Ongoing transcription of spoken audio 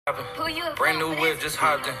Brand new whip, just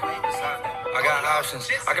hopped in. I got options.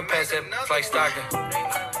 I can pass that like Stockton.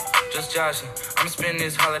 Just joshing. I'm spending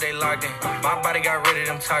this holiday locked in. My body got rid of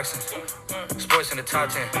them toxins. Sports in the top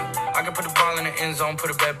 10. I can put the ball in the end zone, put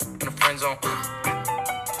it back in the friend zone.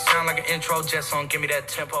 Sound like an intro jet song, give me that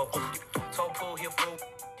tempo. Toe pull, heel pull.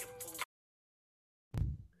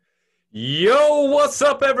 Yo, what's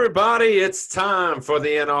up, everybody? It's time for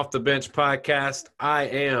the In Off the Bench podcast. I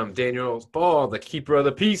am Daniel Ball, the keeper of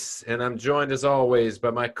the peace, and I'm joined as always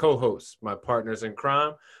by my co-hosts, my partners in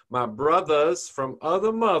crime, my brothers from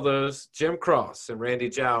other mothers, Jim Cross and Randy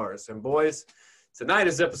Jowers. And boys, tonight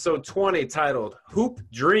is episode 20 titled Hoop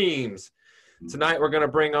Dreams. Tonight we're going to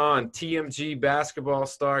bring on TMG basketball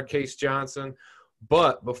star Case Johnson.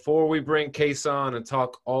 But before we bring Case on and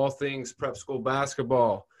talk all things prep school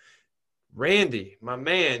basketball, Randy, my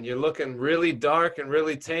man, you're looking really dark and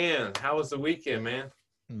really tan. How was the weekend, man?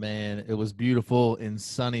 Man, it was beautiful in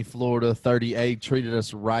sunny Florida. 38 treated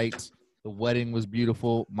us right. The wedding was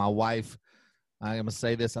beautiful. My wife, I'm going to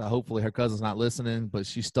say this, hopefully her cousin's not listening, but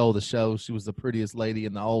she stole the show. She was the prettiest lady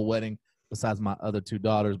in the whole wedding besides my other two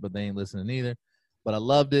daughters, but they ain't listening either. But I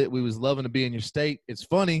loved it. We was loving to be in your state. It's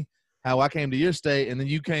funny how I came to your state and then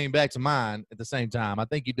you came back to mine at the same time. I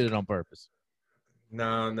think you did it on purpose.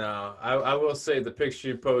 No. I will say the picture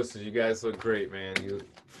you posted, you guys look great, man. You look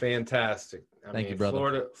fantastic. Thank you,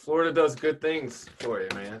 brother. Florida does good things for you,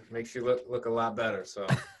 man. Makes you look a lot better. So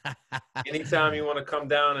anytime you want to come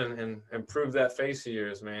down and improve that face of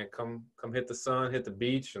yours, man, come hit the sun, hit the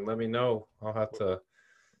beach, and let me know. I'll have to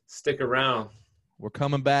stick around. We're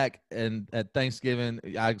coming back, and at Thanksgiving,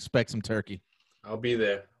 I expect some turkey. I'll be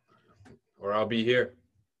there, or I'll be here.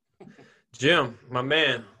 Jim, my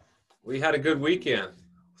man, we had a good weekend,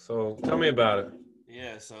 so tell me about it.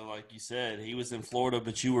 Yeah, so like you said, he was in Florida,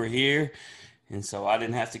 but you were here, and so I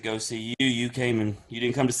didn't have to go see you. You came and you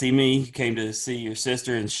didn't come to see me. You came to see your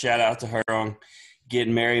sister, and shout out to her on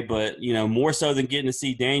getting married. But, you know, more so than getting to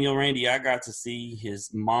see Daniel, Randy, I got to see his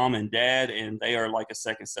mom and dad, and they are like a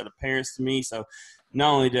second set of parents to me. So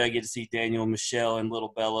not only did I get to see Daniel, Michelle, and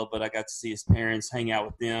little Bella, but I got to see his parents, hang out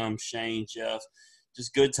with them, Shane, Jeff.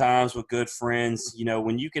 Just good times with good friends. You know,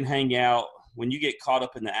 when you can hang out, when you get caught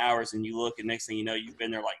up in the hours and you look and next thing you know, you've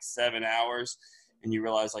been there like 7 hours and you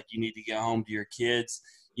realize like you need to get home to your kids,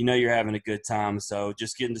 you know you're having a good time. So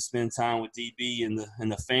just getting to spend time with DB and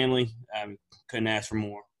the family, couldn't ask for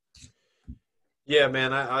more. Yeah,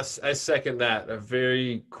 man, I second that. A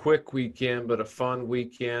very quick weekend, but a fun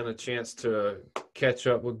weekend, a chance to catch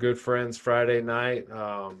up with good friends Friday night.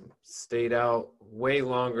 Stayed out way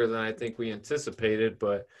longer than I think we anticipated,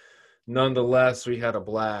 but nonetheless, we had a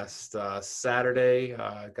blast. Saturday,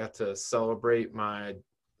 I got to celebrate my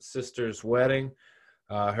sister's wedding.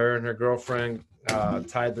 Her and her girlfriend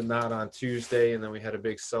tied the knot on Tuesday, and then we had a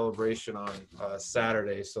big celebration on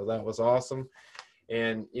Saturday, so that was awesome.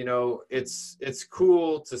 And, you know, it's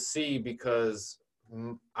cool to see because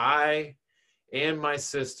I and my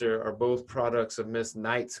sister are both products of Miss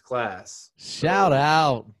Knight's class. Shout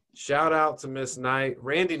out. Shout out to Miss Knight.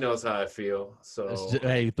 Randy knows how I feel. So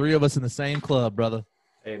Hey, three of us in the same club, brother.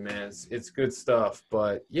 Hey, man, it's good stuff.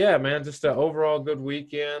 But, yeah, man, just an overall good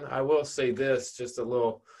weekend. I will say this, just a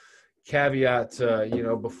little caveat to, you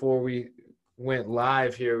know, before we went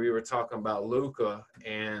live here, we were talking about Luka,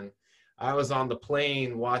 and I was on the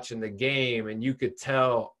plane watching the game, and you could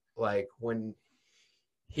tell, like, when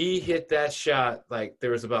he hit that shot, like,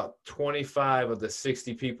 there was about 25 of the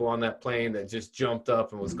 60 people on that plane that just jumped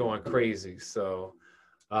up and was going crazy. So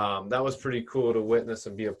that was pretty cool to witness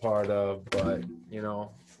and be a part of. But, you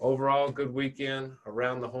know, overall, good weekend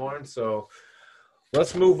around the horn. So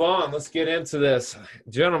let's move on. Let's get into this.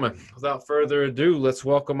 Gentlemen, without further ado, let's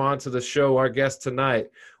welcome on to the show our guest tonight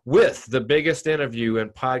with the biggest interview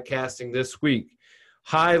in podcasting this week.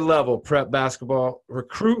 High-level prep basketball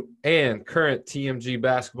recruit and current TMG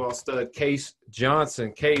basketball stud, Case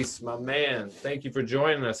Johnson. Case, my man, thank you for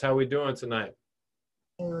joining us. How are we doing tonight?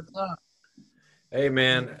 Hey, what's up? Hey,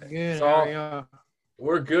 man. Good. How are you?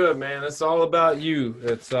 We're good, man. It's all about you.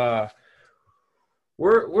 It's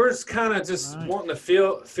we're just kind of just wanting to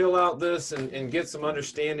feel out this and get some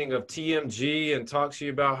understanding of TMG and talk to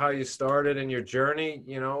you about how you started in your journey,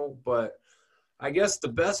 you know, but I guess the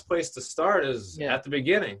best place to start is at the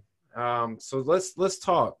beginning. So let's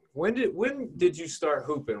talk. When did you start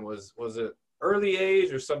hooping? Was it early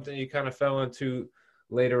age or something you kind of fell into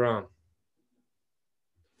later on?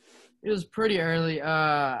 It was pretty early.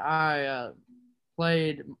 I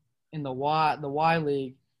played in the Y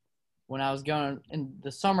League when I was going in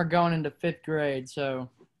the summer going into 5th grade. So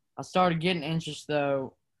I started getting interest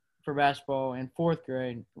though for basketball in 4th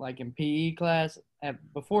grade, like in PE class.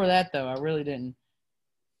 before that though, I really didn't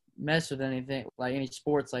mess with anything like any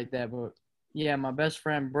sports like that. But yeah, my best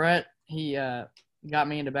friend Brett, he got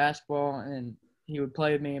me into basketball, and he would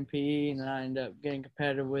play with me in PE, and then I ended up getting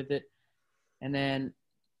competitive with it, and then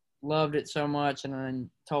loved it so much, and then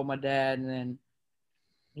told my dad, and then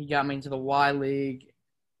he got me into the Y League.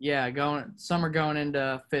 Yeah, going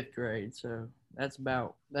into 5th grade. So that's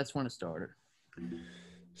when it started.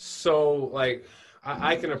 So, like,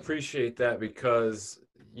 I can appreciate that because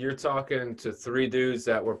you're talking to 3 dudes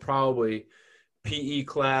that were probably PE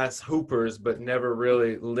class hoopers, but never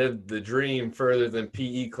really lived the dream further than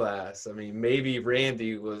PE class. I mean, maybe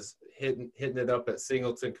Randy was hitting it up at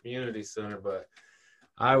Singleton Community Center, but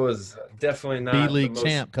I was definitely not B-League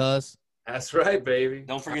champ, cuz. That's right, baby.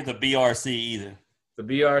 Don't forget the BRC either. The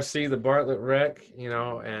BRC, the Bartlett Rec,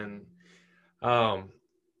 and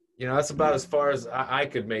that's about as far as I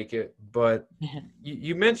could make it. But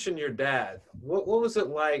you mentioned your dad. What was it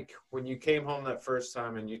like when you came home that first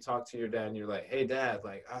time and you talked to your dad and you're like, "Hey, Dad,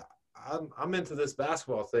 like I'm into this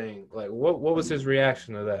basketball thing." Like, what was his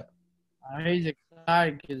reaction to that? He's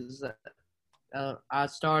excited because I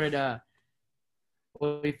started.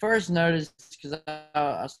 Well, we first noticed because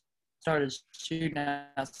I started shooting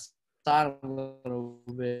outside a little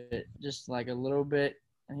bit, just like a little bit.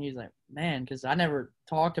 And he's like, man, because I never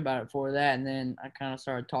talked about it before that. And then I kind of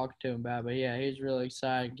started talking to him about it. But, yeah, he was really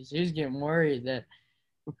excited because he was getting worried that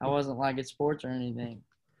I wasn't liking sports or anything.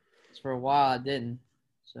 Because for a while I didn't.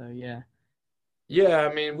 So, yeah. Yeah,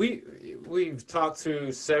 I mean, we've talked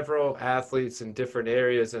to several athletes in different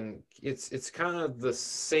areas, and it's kind of the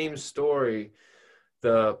same story.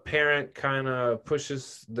 The parent kind of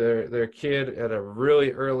pushes their kid at a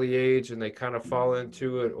really early age and they kind of fall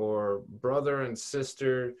into it, or brother and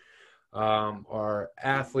sister are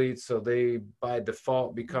athletes, so they by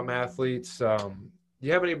default become athletes. Do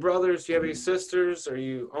you have any brothers? Do you have any sisters? Are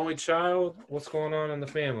you only child? What's going on in the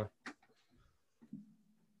family?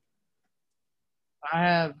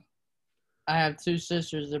 I have 2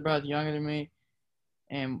 sisters. They're both younger than me.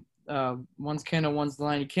 And one's Kendall, one's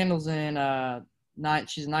Delaney. Kendall's in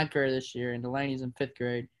she's 9th grade this year, and Delaney's in 5th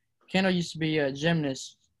grade. Kendall used to be a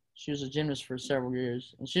gymnast. She was a gymnast for several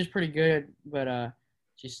years, and she was pretty good, but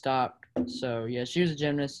she stopped. So, yeah, she was a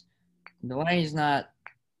gymnast. Delaney's not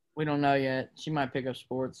 – we don't know yet. She might pick up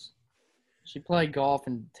sports. She played golf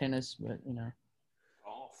and tennis, but,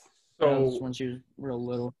 Golf. that was when she was real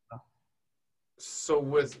little. So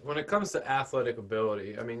when it comes to athletic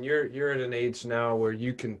ability, I mean, you're at an age now where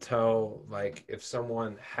you can tell, like, if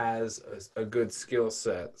someone has a good skill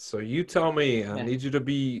set. So you tell me, I need you to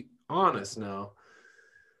be honest now.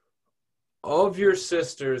 Of your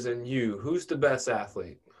sisters and you, who's the best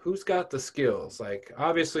athlete? Who's got the skills? Like,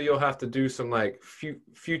 obviously you'll have to do some like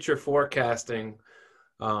future forecasting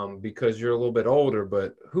because you're a little bit older,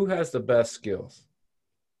 but who has the best skills?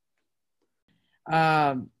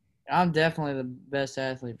 I'm definitely the best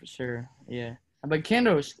athlete for sure. Yeah. But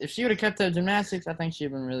Kendall, if she would have kept up gymnastics, I think she'd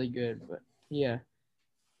have been really good. But, yeah.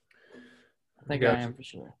 I think I am for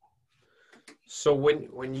sure. So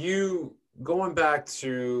when you – going back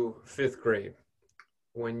to 5th grade,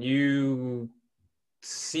 when you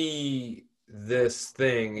see this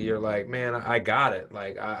thing, you're like, man, I got it.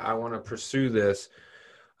 Like, I want to pursue this.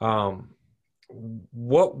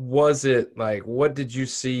 What was it like? What did you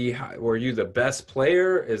see? Were you the best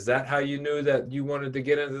player? Is that how you knew that you wanted to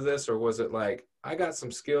get into this? Or was it like, I got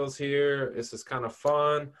some skills here, this is kind of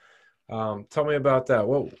fun? Tell me about that.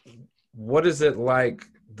 What is it like,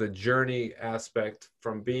 the journey aspect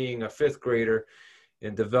from being a 5th grader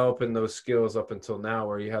and developing those skills up until now,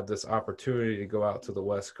 where you have this opportunity to go out to the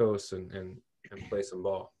West Coast and play some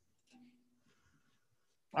ball?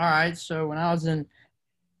 All right. So when I was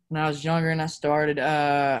younger and I started,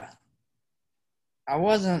 I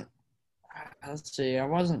wasn't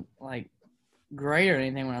like great or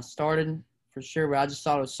anything when I started for sure, but I just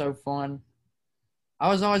thought it was so fun. I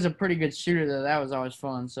was always a pretty good shooter though. That was always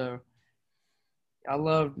fun. So I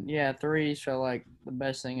loved, threes felt like the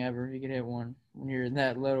best thing ever. You could hit one when you're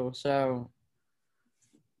that little. So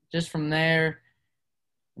just from there,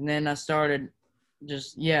 and then I started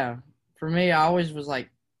for me, I always was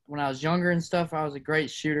like, when I was younger and stuff, I was a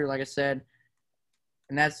great shooter, like I said.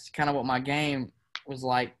 And that's kind of what my game was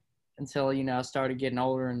like until, I started getting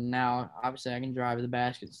older. And now, obviously, I can drive to the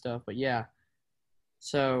basket and stuff. But, yeah.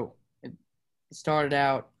 So it started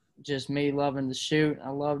out just me loving to shoot. I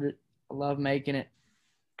loved it. I loved making it.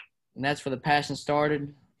 And that's where the passion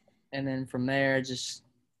started. And then from there, it just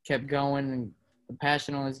kept going. And the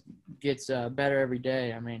passion always gets better every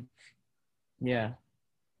day. I mean, yeah.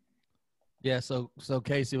 Yeah, so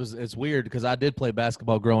Casey, it's weird because I did play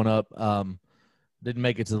basketball growing up. didn't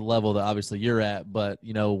make it to the level that obviously you're at. But,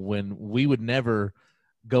 you know, when we would never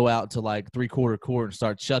go out to like 3/4 court and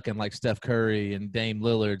start chucking like Steph Curry and Dame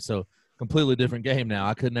Lillard. So completely different game now.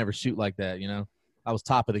 I could never shoot like that, you know. I was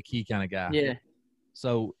top of the key kind of guy. Yeah.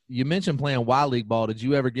 So you mentioned playing Y League ball. Did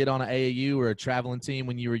you ever get on an AAU or a traveling team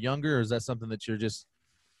when you were younger, or is that something that you just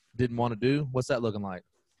didn't want to do? What's that looking like?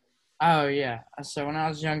 Oh, yeah. So when I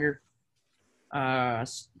was younger,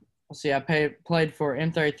 let's see, I played for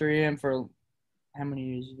M33M for how many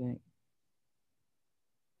years do you think?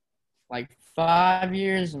 Like 5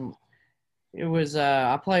 years. And it was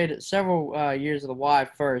I played several years of the Y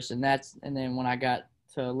first, and then when I got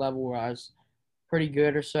to a level where I was pretty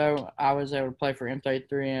good or so, I was able to play for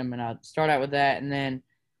M33M, and I'd start out with that, and then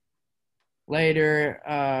later,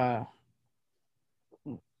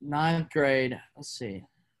 ninth grade, let's see,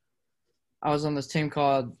 I was on this team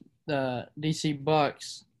called the DC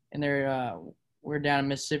Bucks, and we're down in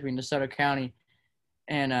Mississippi in DeSoto County,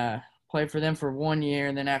 and played for them for 1 year,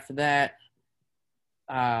 and then after that,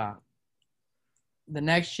 the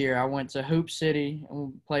next year I went to Hoop City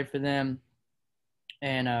and played for them,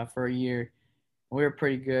 and for a year. We were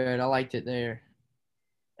pretty good. I liked it there.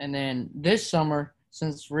 And then this summer,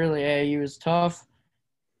 since really AAU is tough,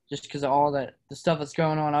 just because of all the stuff that's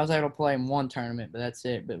going on, I was able to play in one tournament, but that's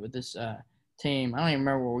it. But with this team, I don't even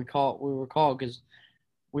remember what we were called because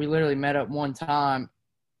we literally met up one time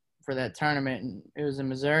for that tournament, and it was in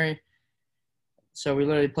Missouri. So we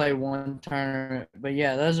literally played one tournament. But,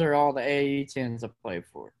 yeah, those are all the AAU teams I played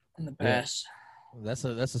for in the past. Yeah.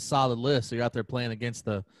 That's a solid list. So you're out there playing against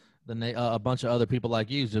a bunch of other people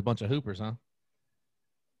like you, just a bunch of hoopers, huh?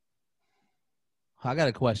 I got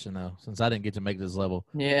a question, though, since I didn't get to make this level.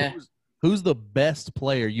 Yeah. Who's the best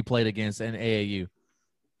player you played against in AAU?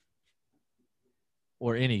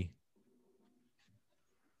 Or any?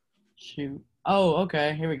 Shoot. Oh,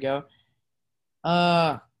 okay. Here we go.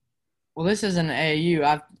 Well, this isn't an AAU.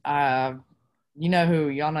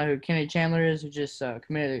 Y'all know who Kenny Chandler is, who just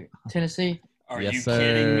committed to Tennessee? Are Yes, you sir.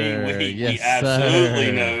 kidding me? We Yes, absolutely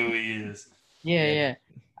sir. know who he is. Yeah.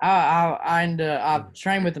 I've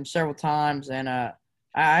trained with him several times, and I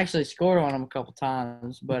actually scored on him a couple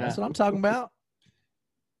times. But That's what I'm talking about.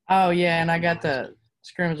 oh yeah, and I got the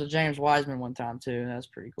scrimmage with James Wiseman one time too. That's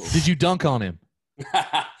pretty cool. Did you dunk on him?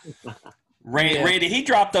 Randy, he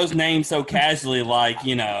dropped those names so casually, like,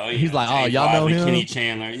 He's like, James oh, y'all know Wiseman, him? Kenny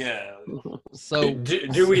Chandler, yeah. So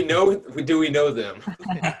Do we know them?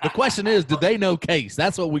 the question is, do they know Case?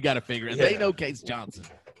 That's what we got to figure. They know Case Johnson.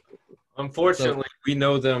 Unfortunately, we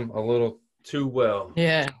know them a little too well.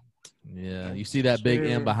 Yeah. Yeah, you see that big Sure.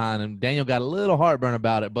 M behind him. Daniel got a little heartburn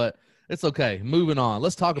about it, but it's okay. Moving on.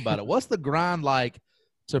 Let's talk about it. What's the grind like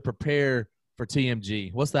to prepare for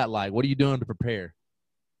TMG? What's that like? What are you doing to prepare?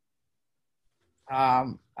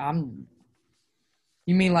 You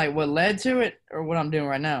mean like what led to it, or what I'm doing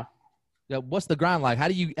right now? Yeah, what's the grind like? How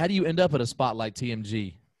do you end up at a spot like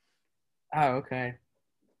TMG? Oh, okay.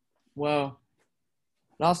 Well,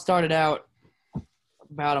 it all started out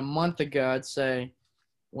about a month ago, I'd say,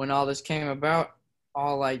 when all this came about.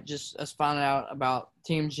 All like just us finding out about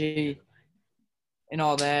TMG and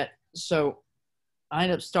all that. So I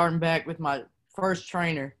ended up starting back with my first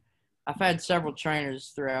trainer. I've had several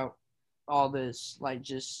trainers throughout all this, like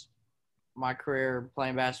just my career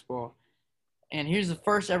playing basketball. And here's the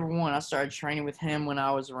first ever one. I started training with him when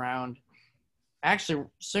I was around, actually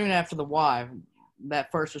soon after the Y, that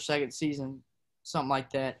first or second season, something like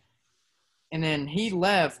that. And then he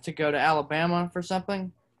left to go to Alabama for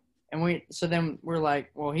something. And then we're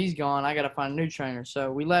like, well, he's gone. I got to find a new trainer. So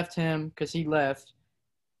we left him because he left.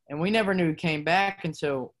 And we never knew he came back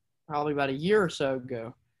until probably about a year or so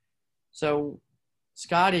ago. So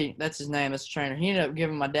Scotty, that's his name, that's the trainer. He ended up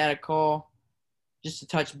giving my dad a call just to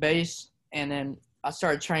touch base. And then I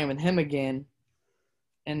started training with him again.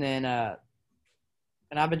 And then and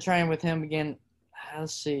I've been training with him again,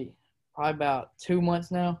 let's see, probably about 2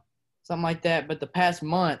 months now, something like that. But the past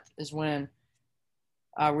month is when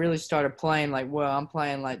I really started playing I'm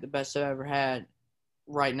playing like the best I've ever had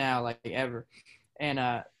right now, like ever.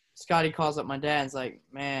 And Scotty calls up my dad and is like,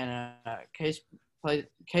 man, Case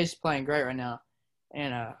playing great right now.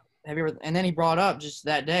 And have you ever? And then he brought up just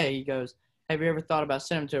that day, he goes, have you ever thought about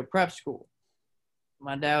sending him to a prep school?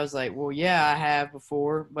 My dad was like, well, yeah, I have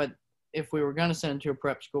before, but if we were going to send him to a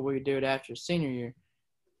prep school, we would do it after his senior year.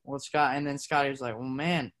 Well, then Scotty was like, well,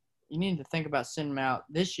 man, you need to think about sending him out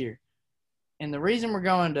this year. And the reason we're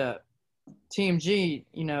going to TMG,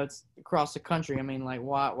 it's across the country. I mean, like,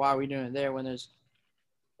 why are we doing it there when there's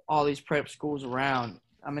all these prep schools around?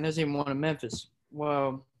 I mean, there's even one in Memphis.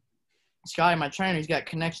 Well, Scotty, my trainer, he's got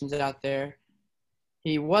connections out there.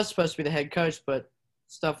 he was supposed to be the head coach, but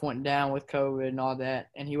stuff went down with COVID and all that,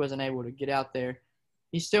 and he wasn't able to get out there.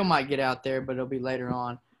 He still might get out there, but it'll be later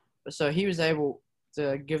on. But so he was able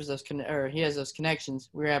to give us he has those connections.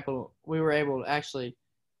 We were able to actually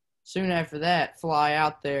soon after that fly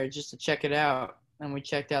out there just to check it out, and we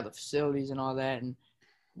checked out the facilities and all that, and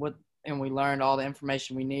we learned all the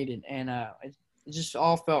information we needed, and it just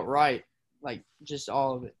all felt right, like just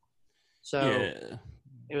all of it. So yeah.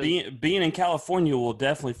 Being in California will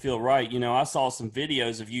definitely feel right. You know, I saw some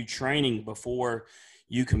videos of you training before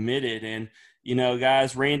you committed. And, you know,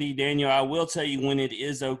 guys, Randy, Daniel, I will tell you when it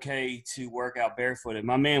is okay to work out barefooted.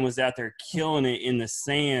 My man was out there killing it in the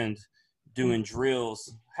sand doing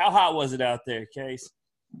drills. How hot was it out there, Case?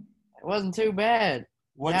 It wasn't too bad.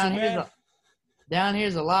 Down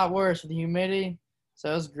here's a lot worse with the humidity. So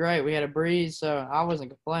it was great. We had a breeze, so I wasn't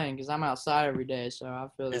complaining because I'm outside every day. So I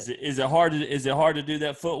feel that. Is it hard to do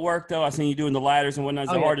that footwork though? I seen you doing the ladders and whatnot.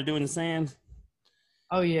 Is it hard to do in the sand?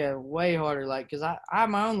 Oh yeah, way harder. Like, cause I have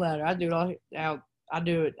my own ladder. I do it I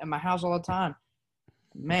do it at my house all the time.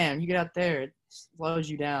 Man, you get out there, it slows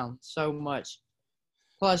you down so much.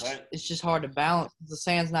 Plus, it's just hard to balance. The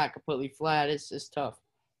sand's not completely flat. It's tough.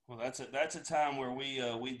 Well, that's a time where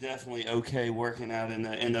we definitely okay working out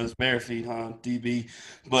in those bare feet, huh, DB?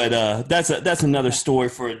 But that's another story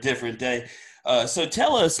for a different day. So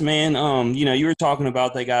tell us, man. You know, you were talking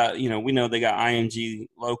about we know they got IMG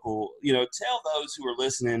local. You know, tell those who are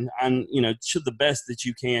listening, to the best that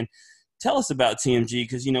you can. Tell us about TMG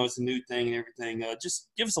because you know it's a new thing and everything. Just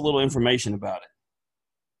give us a little information about it.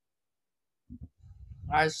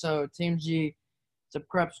 All right, so TMG, it's a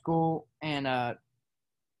prep school, and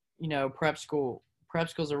prep schools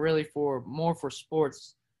are really more for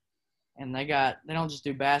sports, and they don't just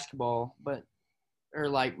do basketball, or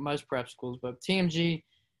like most prep schools, but TMG,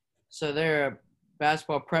 so they're a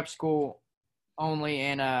basketball prep school only,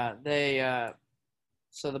 and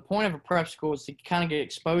so the point of a prep school is to kind of get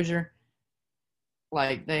exposure.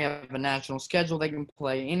 Like, they have a national schedule, they can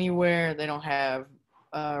play anywhere, they don't have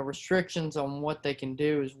restrictions on what they can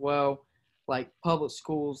do as well. Like public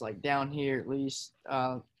schools, like down here at least,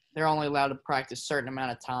 they're only allowed to practice a certain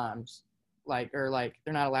amount of times, they're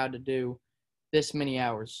not allowed to do this many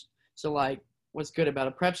hours. So like, what's good about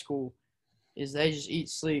a prep school is they just eat,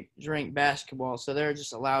 sleep, drink basketball. So they're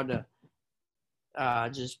just allowed to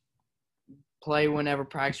just play whenever,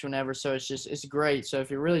 practice whenever. So it's great. So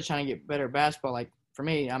if you're really trying to get better at basketball, like for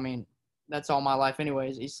me, I mean, that's all my life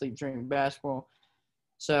anyways, eat, sleep, drink basketball.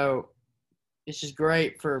 So it's just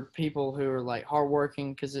great for people who are like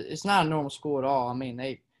hardworking, because it's not a normal school at all. I mean,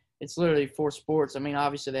 it's literally for sports. I mean,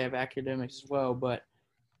 obviously they have academics as well, but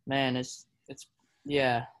man,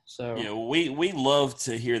 yeah. So yeah, we love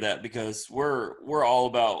to hear that because we're all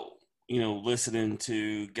about listening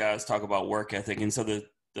to guys talk about work ethic, and so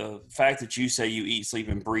the fact that you say you eat, sleep,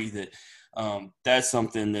 and breathe it, that's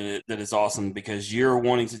something that is awesome because you're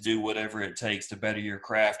wanting to do whatever it takes to better your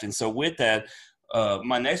craft. And so with that.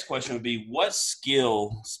 My next question would be, what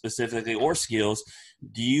skill specifically or skills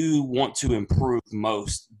do you want to improve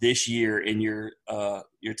most this year in your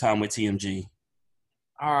time with TMG?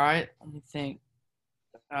 All right, let me think.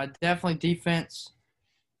 Definitely defense,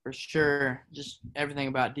 for sure. Just everything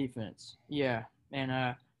about defense. Yeah,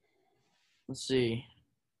 and let's see.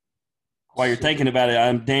 While you're thinking about it,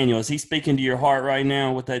 I'm Daniel. Is he speaking to your heart right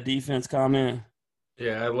now with that defense comment?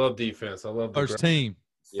 Yeah, I love defense. I love the first team.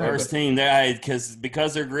 Yeah, First team,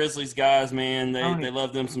 because they're Grizzlies guys, man. They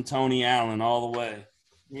love them some Tony Allen all the way.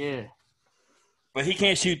 Yeah. But he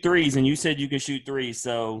can't shoot threes, and you said you can shoot threes,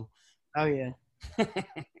 so. Oh yeah.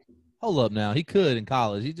 Hold up now. He could in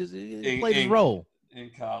college. He played his role in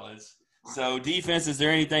college. So defense, is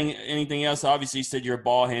there anything else? Obviously, you said you're a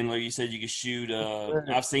ball handler. You said you could shoot.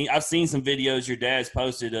 I've seen some videos your dad's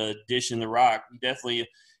posted dishing the rock. You definitely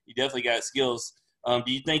got skills.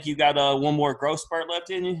 Do you think you got one more growth spurt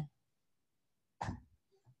left in you?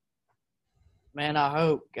 Man, I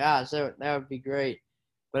hope. Gosh, that would be great.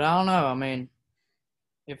 But I don't know. I mean,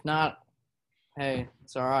 if not, hey,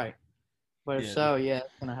 it's all right. But if so, yeah,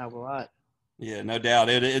 it's going to help a lot. Yeah, no doubt.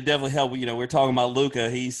 It definitely help. We're talking about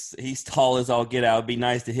Luka. He's tall as all get out. It'd be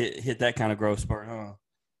nice to hit that kind of growth spurt, huh?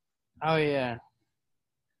 Oh, yeah.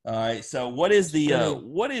 All right. So what is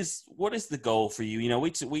the goal for you?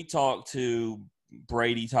 We talked to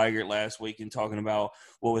Brady Tigert last week and talking about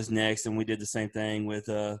what was next, and we did the same thing with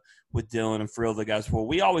Dylan and Frill, the guys before.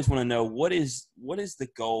 We always want to know what is the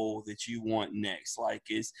goal that you want next? Like,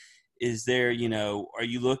 is there, are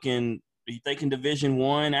you thinking Division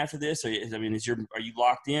I after this? Or are you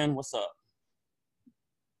locked in? What's up?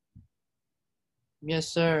 Yes,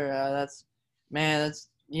 sir. That's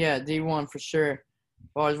D1 for sure.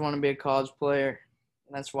 I've always wanted to be a college player.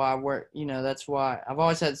 And that's why I work. That's why I've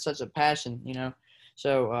always had such a passion.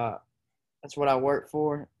 So that's what I work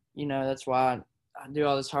for. That's why I do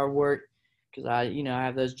all this hard work because I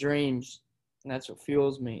have those dreams, and that's what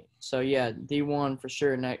fuels me. So yeah, D1 for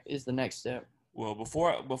sure is the next step. Well,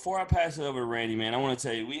 before I pass it over to Randy, man, I want to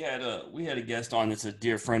tell you we had a guest on that's a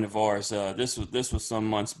dear friend of ours. This was some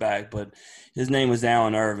months back, but his name was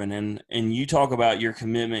Alan Irvin, and you talk about your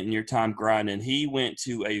commitment and your time grinding. He went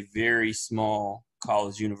to a very small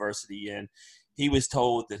college university, and he was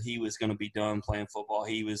told that he was going to be done playing football.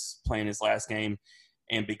 He was playing his last game,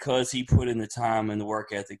 and because he put in the time and the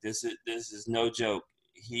work ethic, this is no joke.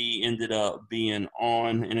 He ended up being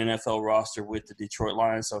on an NFL roster with the Detroit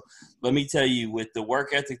Lions. So let me tell you, with the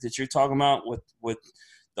work ethic that you're talking about, with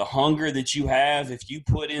the hunger that you have, if you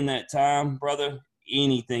put in that time, brother,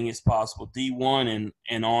 anything is possible. D1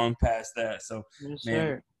 and on past that. So, Yes, man,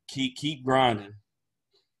 sir. keep grinding.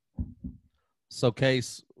 So,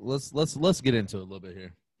 Case, let's get into it a little bit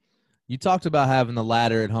here. You talked about having the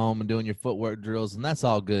ladder at home and doing your footwork drills, and that's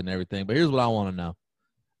all good and everything. But here's what I want to know: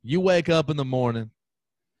 you wake up in the morning.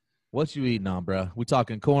 What you eating on, bro? We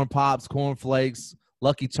talking corn pops, corn flakes,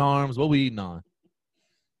 Lucky Charms. What we eating on?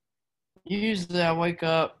 Usually I wake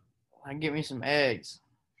up, I get me some eggs.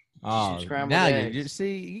 Oh, Scrambled now eggs. you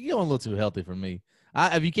see, you're going a little too healthy for me.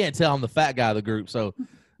 If you can't tell, I'm the fat guy of the group, so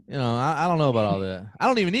I don't know about all that. I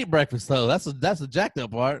don't even eat breakfast though. That's the jacked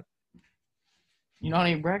up part. You don't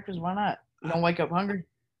eat breakfast? Why not? You don't wake up hungry?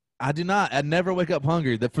 I do not. I never wake up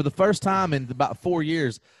hungry. For the first time in about 4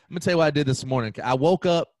 years, I'm gonna tell you what I did this morning. I woke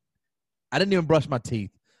up. I didn't even brush my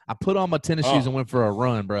teeth. I put on my tennis shoes and went for a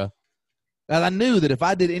run, bro. And I knew that if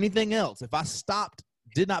I did anything else, if I stopped,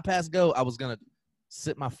 did not pass go, I was going to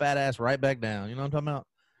sit my fat ass right back down. You know what I'm talking about?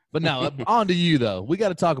 But no, on to you, though. We got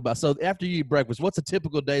to talk about. So after you eat breakfast, what's a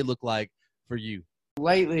typical day look like for you?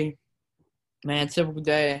 Lately, man, typical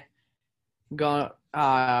day,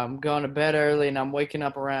 I'm going to bed early, and I'm waking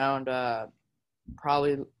up around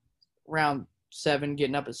probably around 7,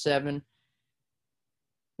 getting up at 7.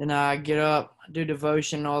 Then I get up, do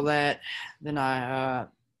devotion, all that. Then I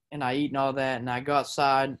eat and all that, and I go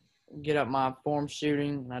outside, get up my form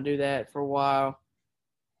shooting, and I do that for a while.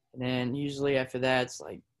 And then usually after that, it's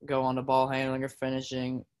like go on to ball handling or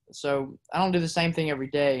finishing. So I don't do the same thing every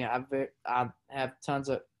day. I have tons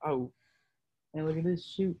of man, look at this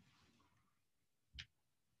shoot.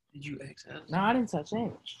 Did you exit? No, I didn't touch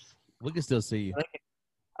it. We can still see you.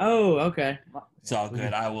 Oh, okay. It's all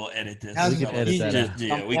good. I will edit this. We can edit that out.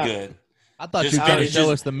 Yeah, we good. I thought Just you were going to just-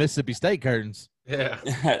 show us the Mississippi State curtains.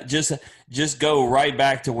 Yeah. just go right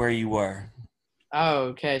back to where you were. Oh,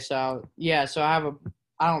 okay. So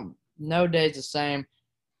no day's the same.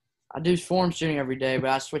 I do form shooting every day, but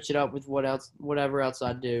I switch it up with whatever else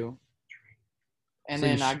I do. And So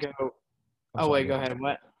you then I go. I'm Oh sorry, wait, go ahead.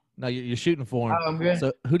 What? No, you're shooting form. Oh, I'm good.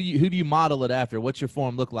 So who do you model it after? What's your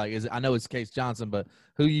form look like? I know it's Case Johnson, but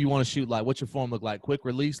who you want to shoot like? What's your form look like? Quick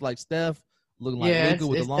release like Steph? Looking like Yeah, Luka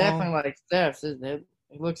with it's the long? definitely like Steph's, isn't it?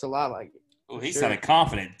 It looks a lot like it. Oh, he Sure. sounded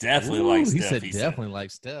confident. Definitely Ooh, like he Steph. said definitely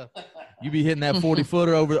like Steph. You be hitting that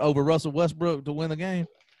 40-footer over Russell Westbrook to win the game.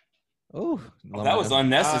 Oh, That was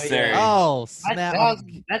unnecessary. Oh, That snap.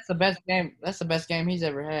 that's the best game. That's the best game he's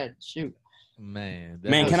ever had. Shoot. Man,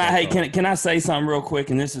 Man, can I say something real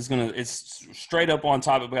quick? And this is it's straight up on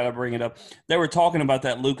topic, but I gotta bring it up. They were talking about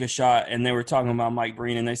that Lucas shot, and they were talking about Mike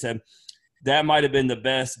Breen, and they said that might have been the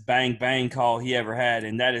best bang bang call he ever had,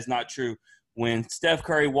 and that is not true. When Steph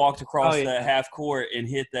Curry walked across that half court and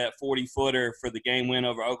hit that 40-footer for the game win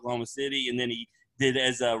over Oklahoma City, and then he did,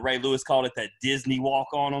 as Ray Lewis called it, that Disney walk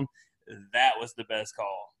on him, that was the best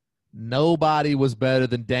call. Nobody was better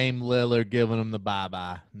than Dame Lillard giving him the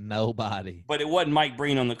bye-bye. Nobody. But it wasn't Mike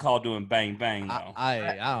Breen on the call doing bang bang though.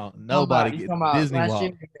 I don't. Nobody. You talking about Disney last walk.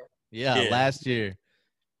 year? Yeah, Yeah. last year.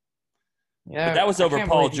 Yeah, But that was I over can't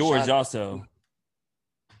Paul believe he George shot- also.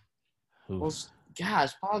 Ooh, Well,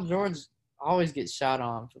 gosh, Paul George always gets shot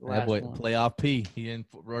on for the that last boy, one. playoff P. He in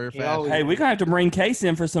Royer He fast. always- Hey, we're gonna have to bring Case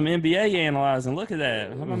in for some NBA analyzing. Look at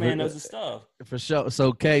that. My man knows his stuff. For sure.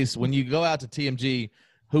 So, Case, when you go out to TMG,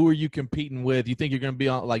 who are you competing with? You think you're going to be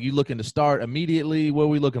on, like, you looking to start immediately? What are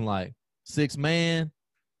we looking like? 6-man?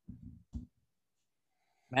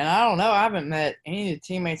 Man, I don't know. I haven't met any of the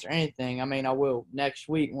teammates or anything. I mean, I will next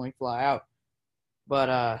week when we fly out.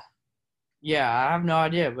 But, yeah, I have no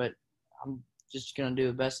idea. But I'm just going to do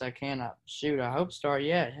the best I can. I hope to start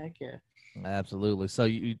yet. Heck yeah. Absolutely. So,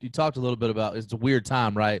 you talked a little bit about, it's a weird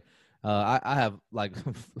time, right? I have like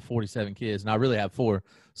 47 kids, and I really have 4.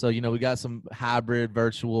 So, we got some hybrid,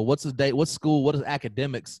 virtual. What's the date? What's school? What does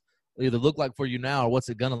academics either look like for you now, or what's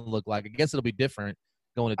it going to look like? I guess it'll be different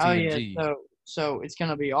going to Oh yeah, TMG? so it's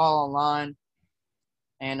gonna be all online,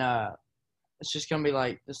 and it's just gonna be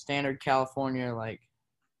like the standard California like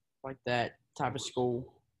that type of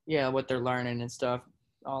school. Yeah, what they're learning and stuff,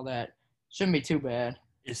 all that shouldn't be too bad.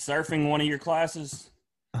 Is surfing one of your classes?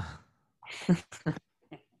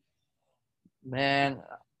 Man,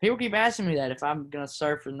 people keep asking me that if I'm gonna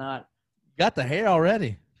surf or not. Got the hair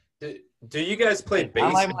already. Do you guys play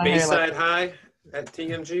I like my hair Bayside High at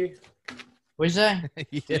TMG? What'd you say?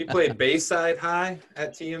 Yeah. Do you play Bayside High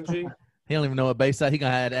at TMG? He don't even know what Bayside. He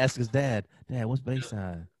gonna have to ask his dad. Dad, what's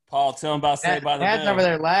Bayside? Paul, tell him about Saved by the Dad's Bell. over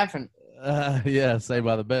there laughing. Yeah, Saved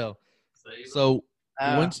by the Bell. So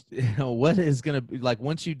Uh, once, what is gonna be like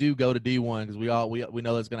once you do go to D1? Because we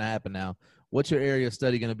know that's gonna happen now. What's your area of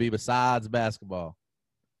study gonna be besides basketball?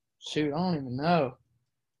 shoot, I don't even know.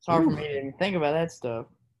 It's hard for me to even think about that stuff.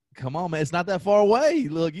 Come on, man. It's not that far away.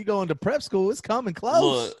 Look, you going to prep school. It's coming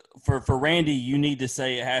close. Look, for Randy, you need to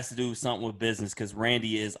say it has to do with something with business because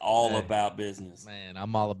Randy is all Hey. about business. Man,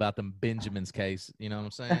 I'm all about them Benjamin's case. You know what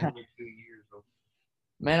I'm saying?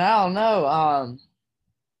 Man, I don't know.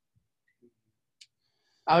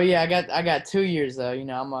 Oh yeah, I got 2 years though. You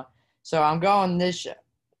know, I'm going this.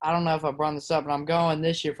 I don't know if I brought this up, but I'm going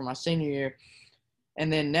this year for my senior year,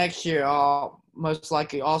 and then next year I'll most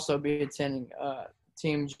likely also be attending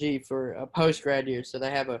TMG for a post grad year. So they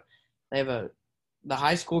have the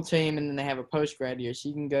high school team, and then they have a post grad year. So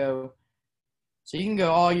you can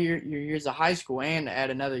go all your years of high school and add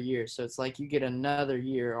another year. So it's like you get another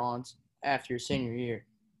year on after your senior year.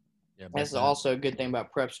 Yeah, That's also a good thing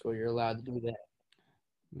about prep school. You're allowed to do that.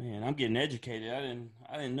 Man, I'm getting educated. I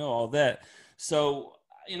didn't know all that. So,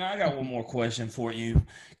 I got one more question for you,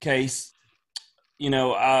 Case.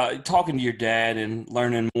 Talking to your dad and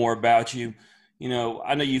learning more about you,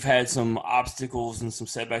 I know you've had some obstacles and some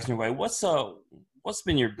setbacks in your way. What's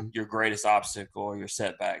been your greatest obstacle or your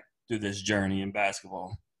setback through this journey in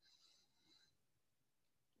basketball?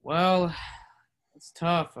 Well, it's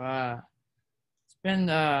tough. It's been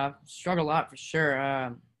struggled a lot for sure.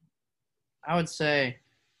 I would say,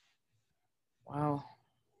 well,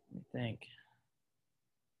 let me think.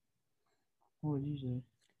 What would you say?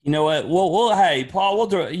 You know what? Well, hey, Paul, we'll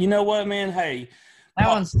do it. You know what, man? Hey, That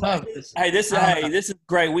Paul, one's tough. this is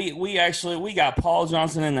great. We got Paul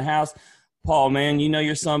Johnson in the house. Paul, man, you know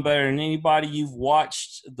your son better than anybody. You've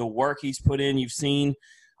watched the work he's put in. You've seen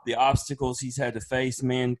the obstacles he's had to face.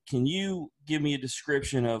 Man, can you give me a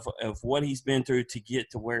description of what he's been through to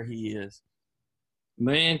get to where he is?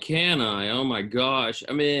 Man, can I? Oh, my gosh.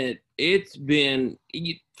 I mean, it's been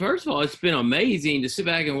 – first of all, it's been amazing to sit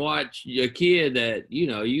back and watch a kid that,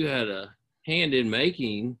 you had a hand in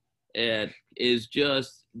making is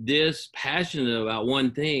just this passionate about one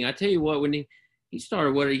thing. I tell you what, when he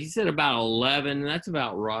started, he said about 11, and that's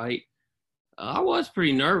about right. I was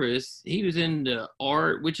pretty nervous. He was into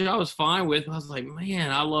art, which I was fine with. I was like, man,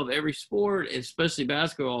 I love every sport, especially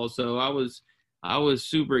basketball. So I was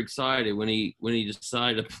super excited when he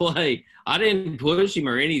decided to play. I didn't push him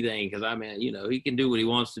or anything because he can do what he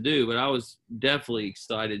wants to do, but I was definitely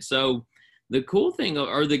excited. So the cool thing,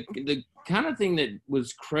 or the kind of thing that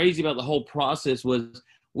was crazy about the whole process was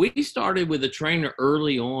we started with a trainer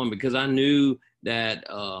early on because I knew that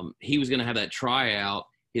he was going to have that tryout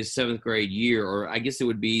his 7th grade year, or I guess it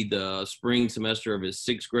would be the spring semester of his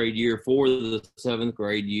 6th grade year for the 7th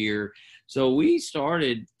grade year. So we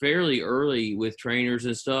started fairly early with trainers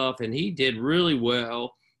and stuff, and he did really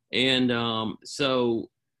well. And so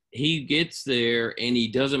he gets there, and he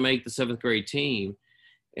doesn't make the 7th grade team.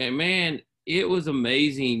 And, man, it was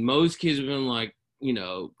amazing. Most kids have been like,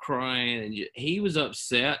 crying. And he was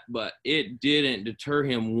upset, but it didn't deter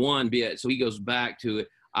him one bit. So he goes back to it.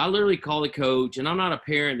 I literally call the coach, and I'm not a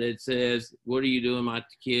parent that says, what are you doing? My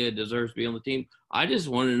kid deserves to be on the team. I just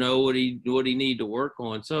want to know what he need to work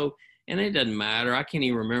on. So, and it doesn't matter. I can't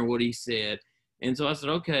even remember what he said. And so I said,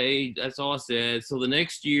 okay, that's all I said. So the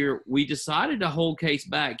next year we decided to hold Case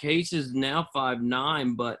back. Case is now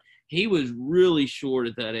 5'9", but he was really short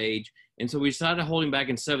at that age. And so we decided to hold him back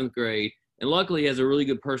in 7th grade. And luckily he has a really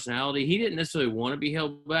good personality. He didn't necessarily want to be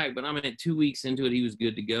held back, but 2 weeks into it, he was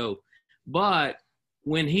good to go. But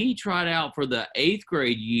when he tried out for the 8th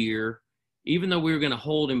grade year, even though we were going to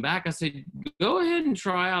hold him back, I said, go ahead and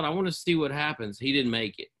try out. I want to see what happens. He didn't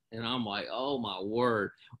make it. And I'm like, oh, my word,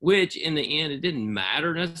 which in the end, it didn't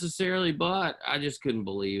matter necessarily, but I just couldn't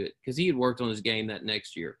believe it because he had worked on his game that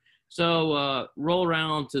next year. So roll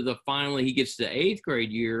around to finally he gets to the 8th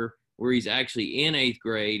grade year where he's actually in 8th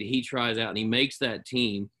grade. He tries out and he makes that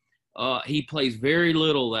team. He plays very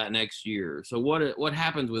little that next year. So what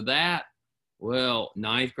happens with that? Well,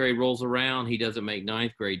 ninth grade rolls around, he doesn't make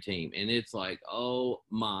ninth grade team. And it's like, oh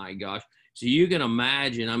my gosh. So you can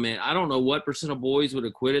imagine, I mean, I don't know what percent of boys would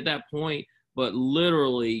have quit at that point, but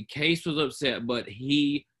literally Case was upset, but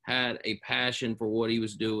he had a passion for what he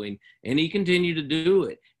was doing and he continued to do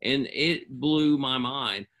it. And it blew my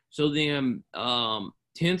mind. So then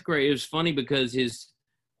 10th grade, it was funny because his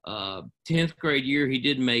 10th grade year, he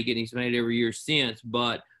did make it. He's made it every year since,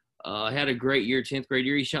 but had a great year, 10th grade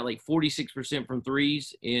year. He shot like 46% from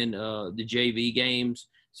threes in the JV games.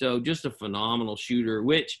 So just a phenomenal shooter,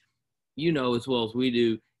 which, you know, as well as we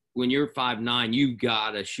do, when you're 5'9", you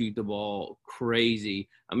got to shoot the ball crazy.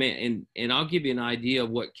 I mean, and I'll give you an idea of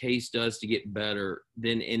what Case does to get better.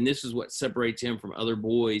 And this is what separates him from other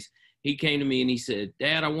boys. He came to me and he said,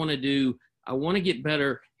 Dad, I want to get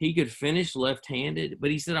better. He could finish left-handed,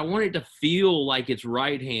 but he said, I want it to feel like it's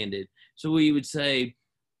right-handed. So he would say,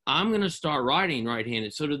 I'm going to start writing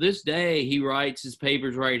right-handed. So to this day, he writes his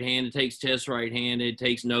papers right-handed, takes tests right-handed,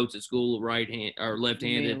 takes notes at school right-handed or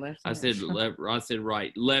left-handed. I said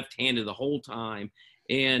left-handed the whole time.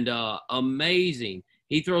 And amazing.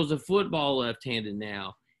 He throws a football left-handed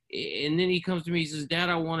now. And then he comes to me, he says, Dad,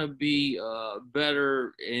 I want to be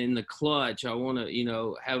better in the clutch. I want to, you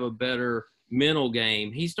know, have a better mental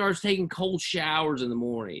game. He starts taking cold showers in the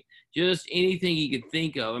morning, just anything he could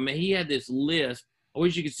think of. I mean, he had this list. I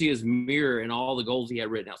wish you could see his mirror and all the goals he had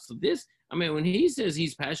written out. So this, I mean, when he says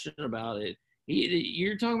he's passionate about it,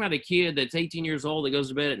 you're talking about a kid that's 18 years old that goes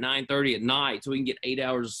to bed at 9:30 at night so he can get 8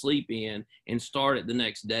 hours of sleep in and start it the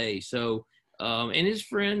next day. So, and his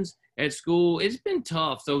friends at school, it's been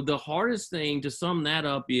tough. So the hardest thing to sum that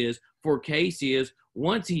up is for Casey is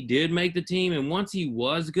once he did make the team and once he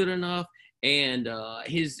was good enough and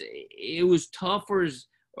it was tough for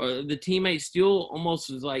the teammates still almost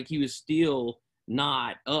was like he was still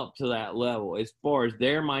not up to that level as far as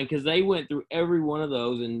their mind because they went through every one of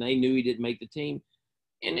those and they knew he didn't make the team.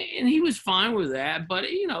 And he was fine with that,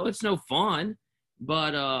 but, you know, it's no fun.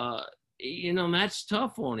 But, you know, that's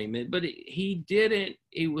tough on him. But he didn't –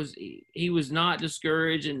 he was not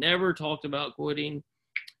discouraged and never talked about quitting.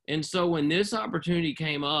 And so when this opportunity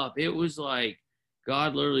came up, it was like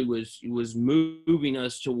God literally was moving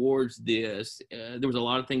us towards this. There was a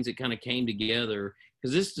lot of things that kind of came together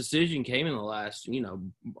because this decision came in the last, you know,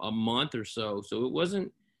 a month or so. So it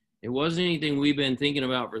wasn't anything we've been thinking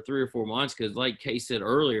about for 3 or 4 months because like Case said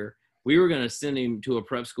earlier, we were going to send him to a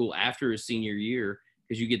prep school after his senior year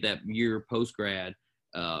because you get that year post-grad.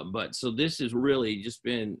 But so this has really just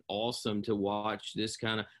been awesome to watch this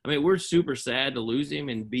kind of – I mean, we're super sad to lose him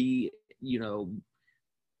and be, you know,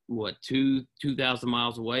 2,000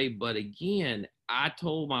 miles away. But again, I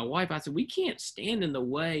told my wife, I said, we can't stand in the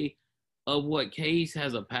way of what Case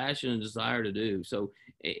has a passion and desire to do. So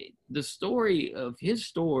the story of his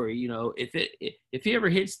story, you know, if he ever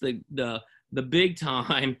hits the big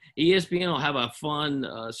time, ESPN will have a fun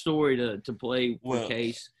story to play for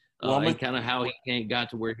Case and kind of how he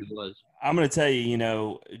got to where he was. I'm going to tell you, you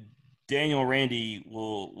know, Daniel Randy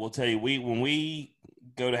will tell you, when we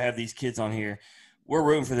go to have these kids on here, we're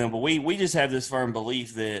rooting for them, but we just have this firm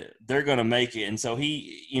belief that they're going to make it. And so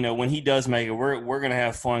he, you know, when he does make it, we're going to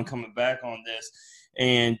have fun coming back on this.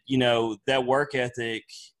 And, you know, that work ethic,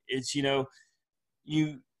 it's, you know,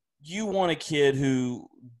 you want a kid who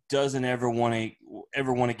doesn't ever want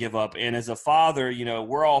to give up. And as a father, you know,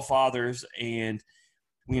 we're all fathers and,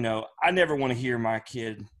 you know, I never want to hear my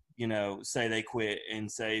kid, you know, say they quit and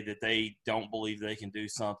say that they don't believe they can do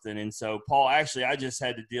something. And so, Paul, actually, I just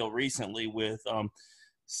had to deal recently with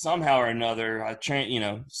somehow or another, you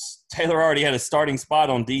know, Taylor already had a starting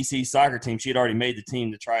spot on DC soccer team. She had already made the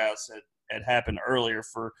team. The tryouts had happened earlier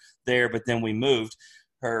for there, but then we moved.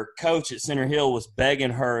 Her coach at Center Hill was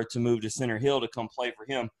begging her to move to Center Hill to come play for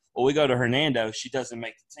him. Well, we go to Hernando. She doesn't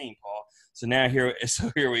make the team, Paul. So now here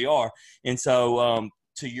we are. And so,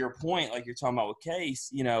 to your point, like you're talking about with Case,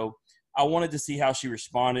 you know, I wanted to see how she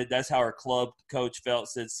responded. That's how her club coach felt,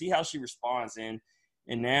 said, see how she responds. And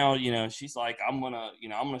now, you know, she's like, I'm going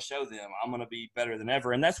to show them, I'm going to be better than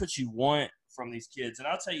ever. And that's what you want from these kids. And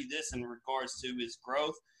I'll tell you this in regards to his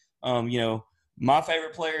growth. You know, my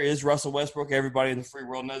favorite player is Russell Westbrook. Everybody in the free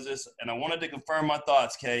world knows this. And I wanted to confirm my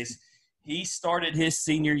thoughts, Case. He started his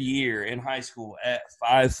senior year in high school at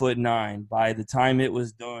 5'9". By the time it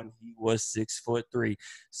was done, he was 6'3".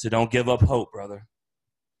 So don't give up hope, brother.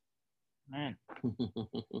 Man.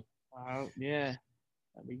 Yeah,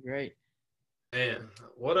 that'd be great. Man,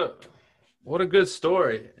 what a good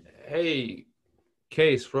story. Hey,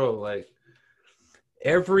 Case, bro, like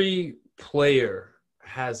every player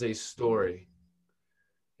has a story.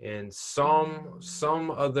 and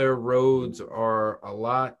some of their roads are a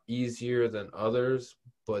lot easier than others,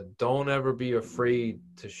 but don't ever be afraid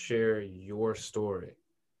to share your story.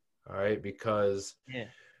 All right, because Yeah.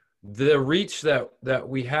 the reach that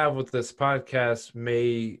we have with this podcast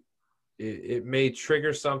may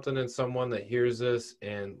trigger something in someone that hears this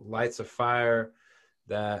and lights a fire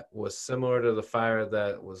that was similar to the fire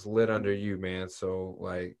that was lit under you, man. So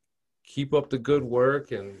like, keep up the good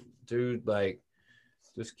work, and dude, like,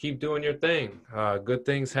 just keep doing your thing. Good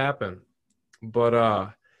things happen.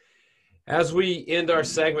 But as we end our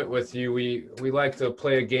segment with you, we like to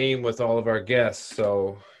play a game with all of our guests.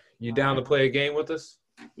 So you down to play a game with us?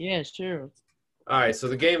 Yeah, sure. All right, so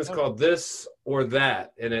the game is called This or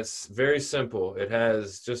That, and it's very simple. It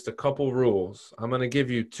has just a couple rules. I'm going to give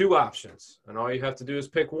you two options, and all you have to do is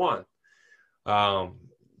pick one.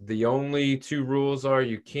 The only two rules are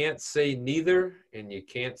you can't say neither and you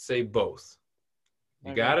can't say both.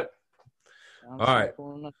 You got it? Sounds All right.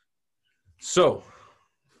 simple enough. So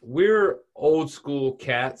we're old school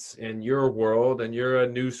cats in your world, and you're a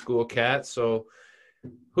new school cat. So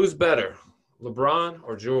who's better, LeBron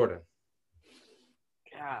or Jordan?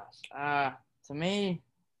 Gosh, to me,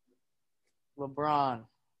 LeBron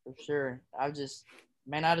for sure. I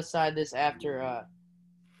decided this after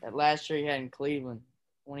that last year he had in Cleveland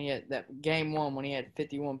when he had that game one when he had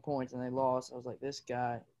 51 points and they lost. I was like, this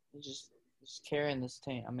guy, he's just carrying this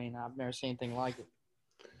team. I mean, I've never seen anything like it.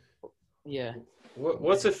 Yeah.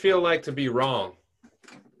 What's it feel like to be wrong?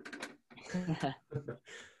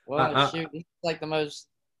 Well, shoot, this is like the most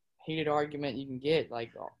heated argument you can get.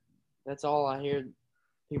 Like, that's all I hear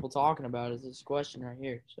people talking about is this question right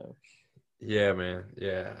here. So. Yeah, man.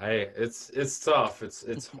 Yeah, it's tough.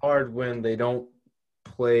 It's hard when they don't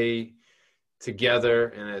play together,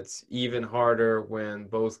 and it's even harder when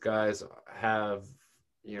both guys have,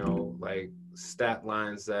 like stat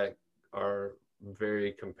lines that are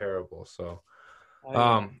very comparable. So,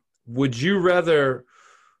 would you rather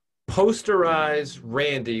posterize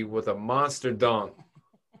Randy with a monster dunk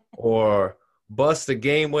or bust a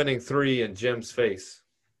game-winning three in Jim's face?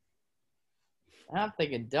 I'm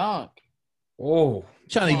thinking dunk. Oh,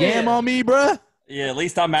 Trying to yam on me, bruh? Yeah, at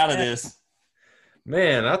least I'm out of this.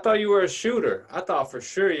 man, I thought you were a shooter. I thought for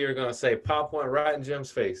sure you were going to say pop one right in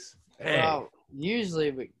Jim's face. Dang. Well,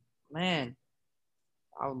 usually, but man,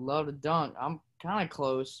 I would love to dunk. I'm kind of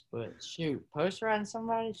close, but shoot, post riding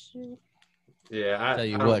somebody, shoot. Yeah, Tell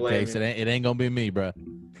you I don't what, blame Case, you. it ain't gonna be me, bruh.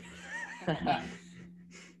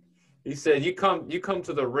 He said, you come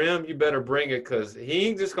to the rim, you better bring it, because he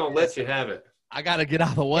ain't just going to let you have it. I gotta get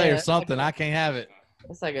out of the way Yeah, or that's something. like I can't have it.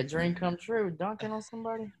 It's like a dream come true, dunking on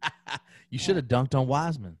somebody. You should have dunked on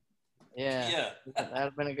Wiseman. Yeah, that'd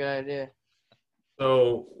have been a good idea.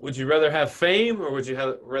 So would you rather have fame or would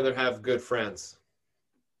you rather have good friends?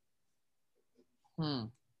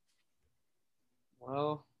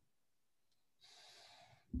 Well,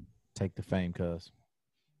 Take the fame, cuz.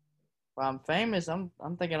 if I'm famous, I'm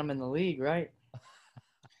thinking I'm in the league, right?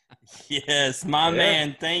 Yes, my Yeah.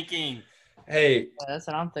 man thinking. Hey, Yeah, that's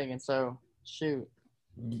what I'm thinking. So shoot.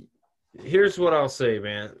 here's what I'll say,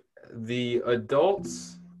 man. The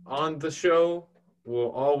adults on the show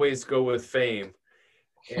will always go with fame.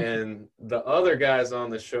 And the other guys on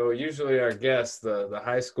the show, usually our guests, the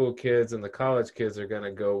high school kids and the college kids, are going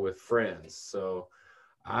to go with friends. So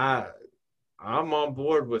I'm on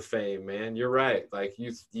board with fame, man. You're right. Like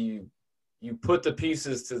you put the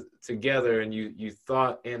pieces together and you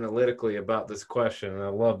thought analytically about this question, and I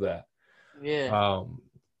love that. Yeah.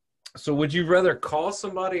 So would you rather call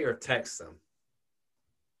somebody or text them?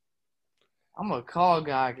 I'm a call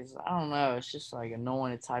guy because I don't know. It's just like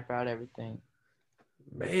annoying to type out everything.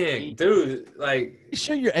 Man, dude, like, You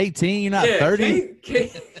sure you're 18? You're not yeah, 30?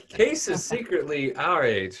 Case is secretly our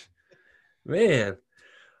age. Man.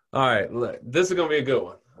 All right, look, this is gonna be a good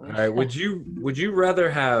one. All right, would you rather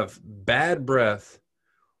have bad breath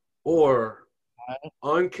or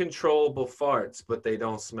uncontrollable farts, but they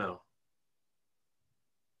don't smell?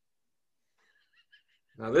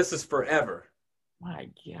 Now this is forever. My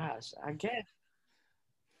gosh, I guess.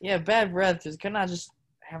 Yeah, bad breath. Because couldn't I just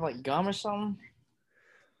have like gum or something?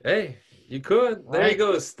 Hey, you could. There Right. he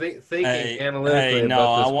goes, thinking Hey, analytically no,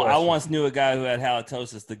 about this I question. once knew a guy who had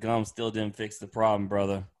halitosis. The gum still didn't fix the problem,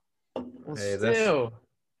 brother. Well, Hey, still.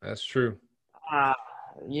 that's true.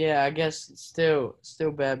 Yeah, I guess still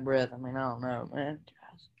bad breath. I mean, I don't know, man.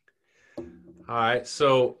 All right,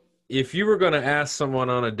 so if you were going to ask someone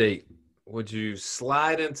on a date, would you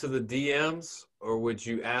slide into the DMs or would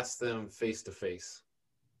you ask them face to face?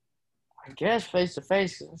 I guess face to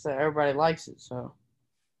face. 'Cause everybody likes it. So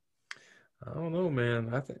I don't know, man.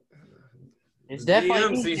 It's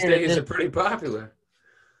definitely DMs these easier to days are just pretty popular.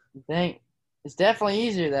 think. It's definitely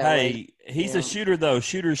easier that way. Hey, he's Yeah. a shooter though.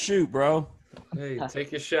 Shooters shoot, bro. Hey,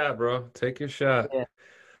 take your shot, bro. Take your shot. Yeah.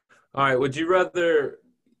 All right. Would you rather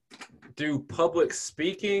do public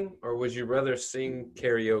speaking or would you rather sing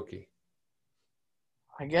karaoke?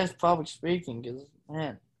 I guess public speaking, because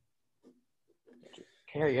man,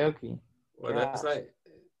 karaoke. Well, Gosh.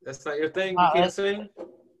 that's not your thing. No, You can't that's- sing.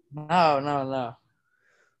 No.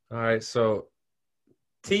 All right. So,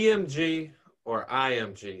 TMG or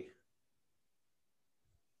IMG?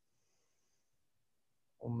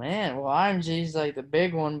 Well, man, IMG is like the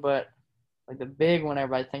big one, but like the big one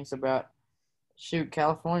everybody thinks about. Shoot,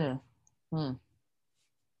 California. I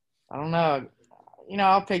don't know.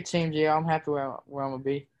 I'll pick Team G. I'm happy where I'm gonna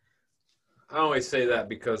be. I always say that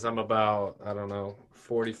because I'm about, I don't know,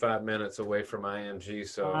 45 minutes away from IMG.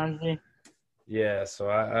 So, IMG. yeah. So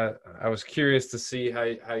I was curious to see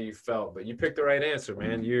how you felt, but you picked the right answer,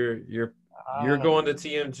 man. You're going to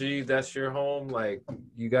TMG. That's your home. Like,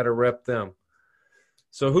 you got to rep them.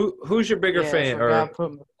 So who's your bigger fan? So God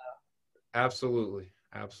put me. Absolutely.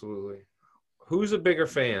 Who's a bigger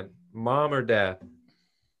fan, mom or dad?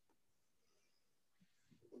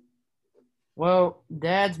 Well,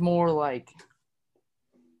 Dad's more like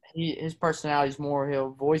his personality's more.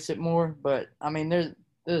 He'll voice it more, but I mean they're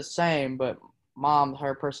the same. But Mom,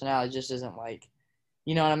 her personality just isn't like,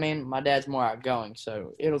 you know what I mean. My dad's more outgoing,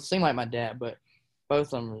 so it'll seem like my dad, but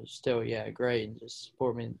both of them are still great and just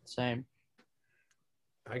support me the same.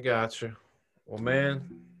 I got you. Well, man,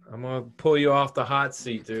 I'm gonna pull you off the hot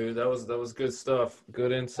seat, dude. That was good stuff.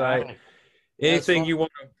 Good insight. Alright. Anything fun. you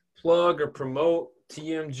want to plug or promote,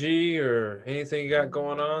 TMG or anything you got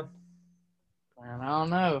going on? And I don't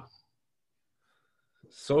know.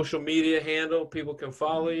 Social media handle, people can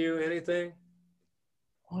follow you. Anything?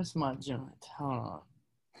 What's my joint? Hold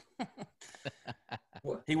on.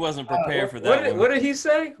 He wasn't prepared for that one. What did he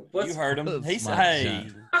say? You heard him. He That's said, my "Hey,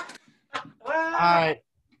 All right.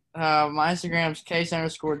 My Instagram's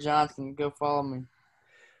case_Johnson. Go follow me.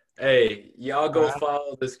 Hey, y'all go Alright.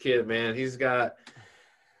 follow this kid, man. He's got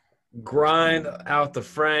grind out the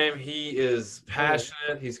frame. He is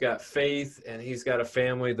passionate. He's got faith, and he's got a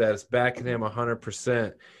family that's backing him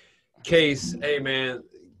 100%. Case, hey, man,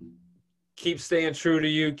 keep staying true to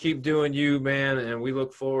you. Keep doing you, man, and we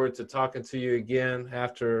look forward to talking to you again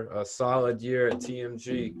after a solid year at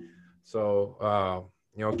TMG. So,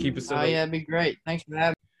 keep us in the It'd be great. Thanks for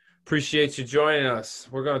having me. Appreciate you joining us.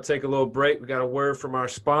 We're going to take a little break. We got a word from our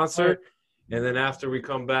sponsor, and then after we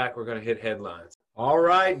come back, we're going to hit headlines. All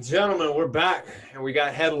right, gentlemen, we're back, and we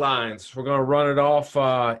got headlines. We're going to run it off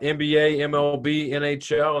NBA, MLB,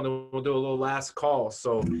 NHL, and then we'll do a little last call.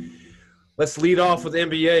 So let's lead off with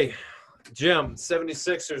NBA. Jim,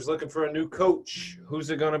 76ers looking for a new coach.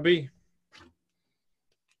 Who's it going to be?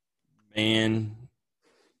 man,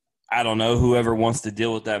 I don't know. Whoever wants to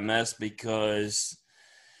deal with that mess because,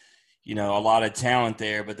 a lot of talent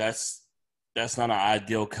there, but that's not an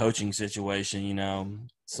ideal coaching situation,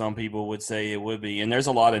 Some people would say it would be. And there's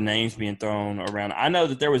a lot of names being thrown around. I know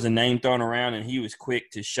that there was a name thrown around, and he was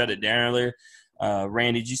quick to shut it down earlier.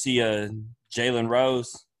 Randy, did you see Jalen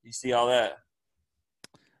Rose? You see all that?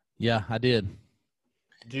 Yeah, I did.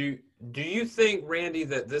 Do you think, Randy,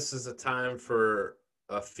 that this is a time for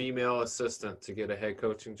a female assistant to get a head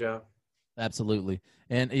coaching job? Absolutely.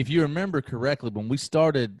 And if you remember correctly, when we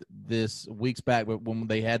started this weeks back, when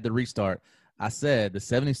they had the restart, I said the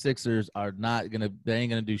 76ers they ain't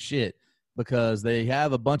going to do shit because they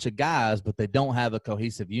have a bunch of guys, but they don't have a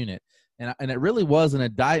cohesive unit. And it really was an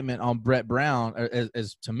indictment on Brett Brown.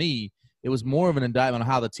 As to me, it was more of an indictment on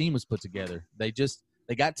how the team was put together. They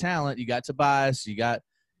got talent. You got Tobias. You got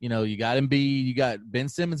Embiid. You got Ben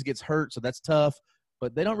Simmons gets hurt, so that's tough.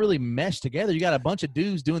 But they don't really mesh together. You got a bunch of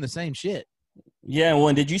dudes doing the same shit. Yeah, well,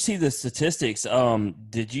 and did you see the statistics?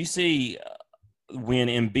 Did you see when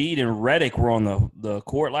Embiid and Redick were on the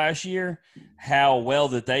court last year, how well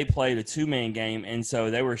that they played a two-man game? And so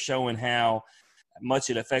they were showing how much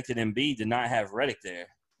it affected Embiid to not have Redick there.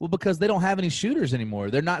 Well, because they don't have any shooters anymore.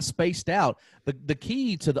 They're not spaced out. The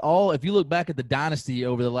key to if you look back at the dynasty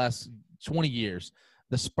over the last 20 years,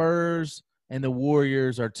 the Spurs and the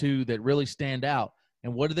Warriors are two that really stand out.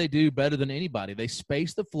 And what do they do better than anybody? They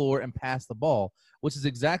space the floor and pass the ball, which is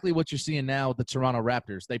exactly what you're seeing now with the Toronto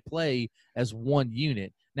Raptors. They play as one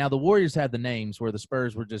unit. Now, the Warriors have the names where the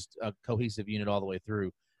Spurs were just a cohesive unit all the way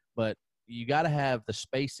through. But you got to have the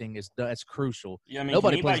spacing. That's crucial. Yeah, I mean,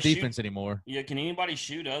 nobody plays defense anymore. Yeah, can anybody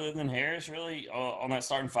shoot other than Harris really on that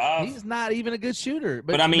starting five? He's not even a good shooter.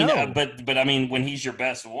 But I mean, but I mean, when he's your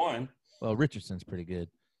best one. Well, Richardson's pretty good.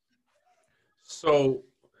 So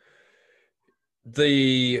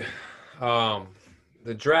The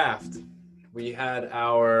draft. We had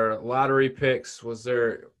our lottery picks. Was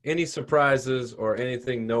there any surprises or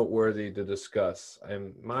anything noteworthy to discuss?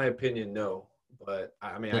 In my opinion, no. But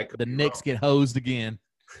I mean, I could The be Knicks wrong. get hosed again.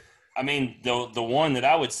 I mean, the one that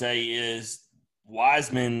I would say is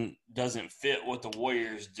Wiseman doesn't fit what the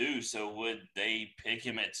Warriors do. So would they pick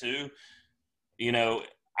him at 2? You know,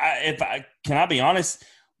 I be honest,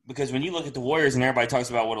 because when you look at the Warriors and everybody talks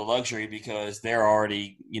about what a luxury because they're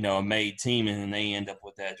already, a made team and then they end up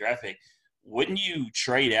with that draft pick. Wouldn't you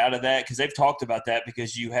trade out of that? Because they've talked about that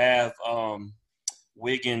because you have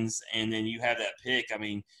Wiggins and then you have that pick. I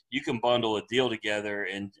mean, you can bundle a deal together,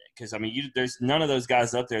 and because there's none of those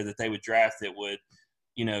guys up there that they would draft that would,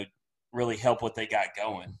 really help what they got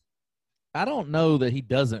going. I don't know that he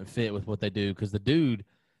doesn't fit with what they do because the dude,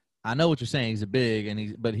 I know what you're saying. He's a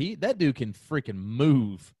big, but that dude can freaking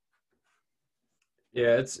move.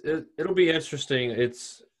 Yeah, it'll be interesting. And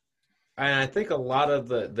I think a lot of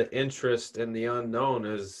the interest in the unknown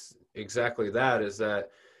is exactly that, is that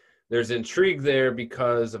there's intrigue there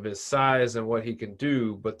because of his size and what he can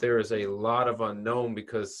do, but there is a lot of unknown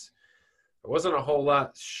because there wasn't a whole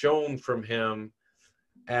lot shown from him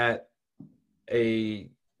at a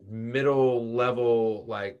middle level,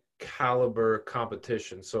 like, caliber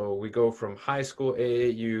competition. So we go from high school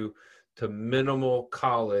AAU to minimal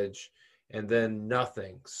college and then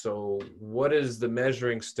nothing. So what is the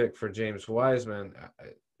measuring stick for James Wiseman?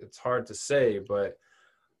 It's hard to say, but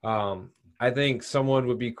I think someone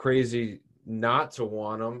would be crazy not to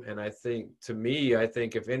want him. And I think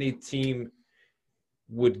if any team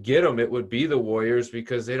would get him, it would be the Warriors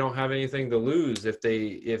because they don't have anything to lose. If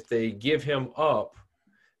they give him up,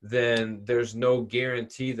 then there's no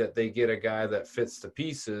guarantee that they get a guy that fits the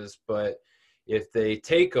pieces. But if they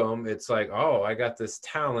take him, it's like, oh, I got this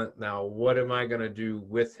talent. Now, what am I going to do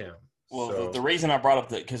with him? Well, the reason I brought up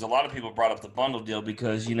because a lot of people brought up the bundle deal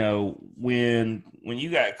because, when you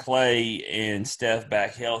got Clay and Steph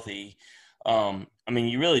back healthy,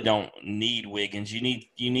 you really don't need Wiggins. You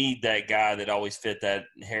need that guy that always fit that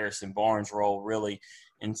Harrison Barnes role, really.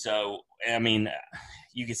 And so,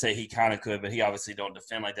 you could say he kind of could, but he obviously don't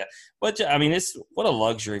defend like that. But, it's what a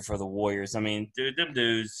luxury for the Warriors. Dude, them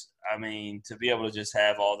dudes, to be able to just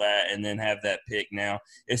have all that and then have that pick now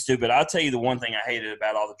is stupid. I'll tell you the one thing I hated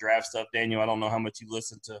about all the draft stuff, Daniel. I don't know how much you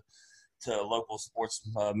listen to local sports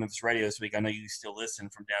Memphis radio this week. I know you still listen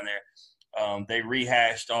from down there. They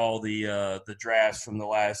rehashed all the drafts from the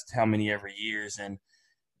last how many ever years. And,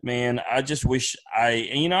 man, I just wish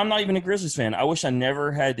I'm not even a Grizzlies fan. I wish I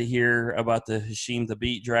never had to hear about the Hasheem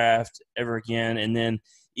Thabeet draft ever again. And then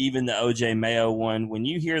even the O.J. Mayo one, when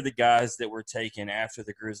you hear the guys that were taken after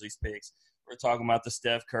the Grizzlies picks, we're talking about the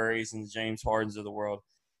Steph Currys and the James Hardens of the world,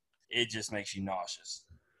 it just makes you nauseous.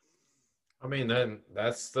 Then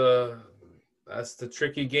that's the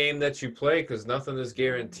tricky game that you play because nothing is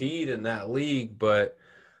guaranteed in that league. But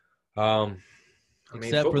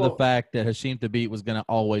except for the fact that Hasheem Thabeet was going to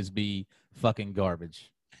always be fucking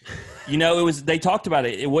garbage. They talked about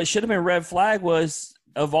it. What should have been a red flag was,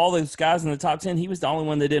 of all those guys in the top 10, he was the only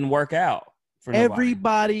one that didn't work out for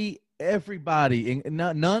nobody. Everybody, and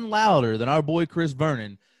none louder than our boy Chris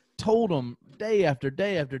Vernon, told him day after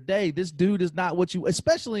day after day, this dude is not what you,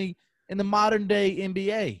 especially in the modern day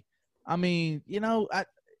NBA. It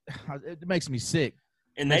makes me sick.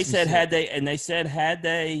 And they said had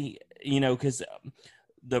they, because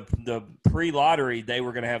the pre-lottery, they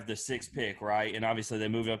were going to have the 6th pick, right? And obviously they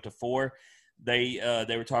moved up to 4. They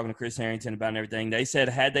were talking to Chris Harrington about everything. They said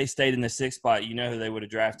had they stayed in the 6th spot, who they would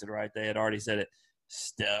have drafted, right? They had already said it.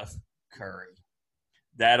 Steph Curry.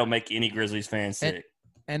 That'll make any Grizzlies fan sick.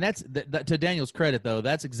 And that's to Daniel's credit, though.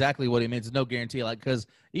 That's exactly what he means. There's no guarantee. Because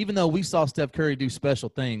even though we saw Steph Curry do special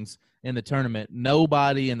things in the tournament,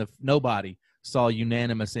 nobody saw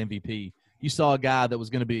unanimous MVP. You saw a guy that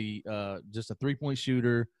was going to be just a 3-point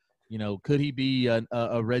shooter. Could he be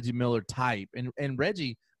a Reggie Miller type? And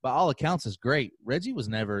Reggie, by all accounts, is great. Reggie was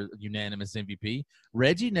never unanimous MVP.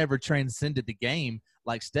 Reggie never transcended the game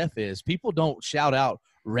like Steph is. People don't shout out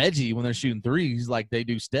Reggie when they're shooting threes like they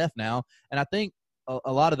do Steph now. And I think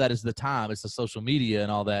a lot of that is the time. It's the social media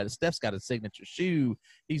and all that. Steph's got a signature shoe.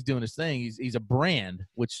 He's doing his thing. He's a brand,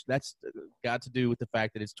 which that's got to do with the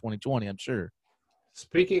fact that it's 2020, I'm sure.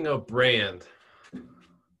 Speaking of brand,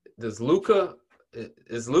 is Luka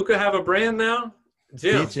have a brand now?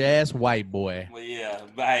 Jim. Bitch ass white boy. Well, yeah.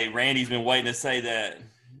 But, hey, Randy's been waiting to say that.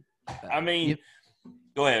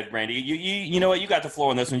 Go ahead, Randy. You know what? You got the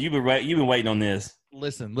floor on this one. You've been waiting on this.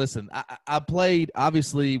 Listen. I played,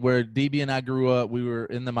 obviously, where DB and I grew up. We were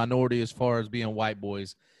in the minority as far as being white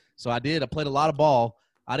boys. So I played a lot of ball.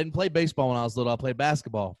 I didn't play baseball when I was little. I played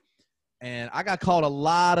basketball. And I got called a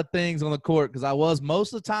lot of things on the court because I was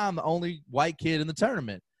most of the time the only white kid in the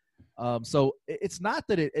tournament. So it's not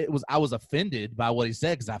that I was offended by what he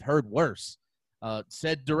said because I've heard worse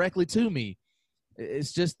said directly to me.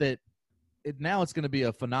 It's just that now it's going to be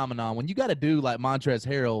a phenomenon. When you got to do like Montrezl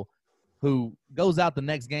Harrell, who goes out the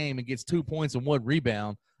next game and gets 2 points and 1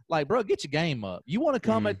 rebound, like, bro, get your game up. You want to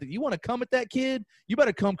come at that kid? You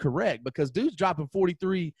better come correct because dude's dropping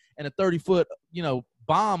 43 and a 30-foot,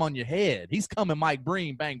 bomb on your head. He's coming Mike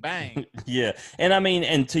Breen, bang, bang. Yeah. And I mean,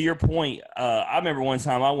 and to your point, I remember one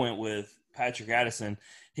time I went with Patrick Addison.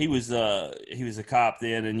 He was a cop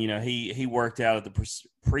then, and he worked out at the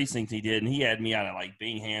precinct he did, and he had me out at like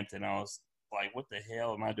Binghamton. I was like, what the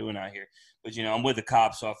hell am I doing out here? But I'm with the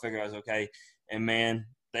cops, so I figured I was okay. And man,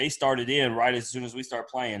 they started in right as soon as we start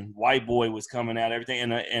playing. White boy was coming out,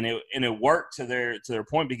 everything, and it worked to their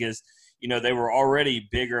point because they were already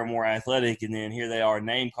bigger and more athletic, and then here they are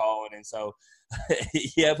name calling, and so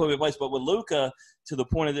yeah, put me in place. But with Luka, to the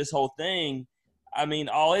point of this whole thing, I mean,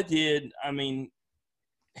 all it did, I mean,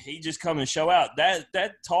 he just come and show out.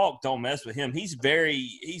 That talk don't mess with him. He's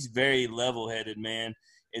very level-headed, man.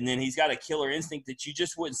 And then he's got a killer instinct that you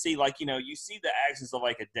just wouldn't see. Like, you see the actions of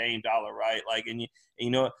like a Dame Dollar, right? Like, and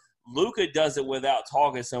Luka does it without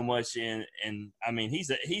talking so much. And I mean, he's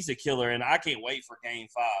a killer, and I can't wait for Game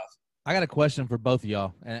 5. I got a question for both of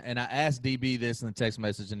y'all. And I asked DB this in the text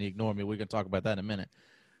message, and he ignored me. We're going to talk about that in a minute.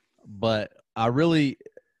 But I really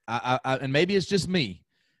and maybe it's just me.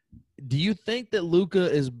 Do you think that Luka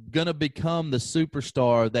is going to become the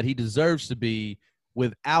superstar that he deserves to be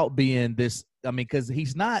without being this? I mean, because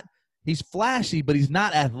he's flashy, but he's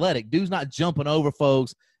not athletic. Dude's not jumping over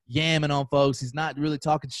folks, yamming on folks. He's not really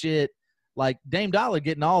talking shit. Like Dame Dollar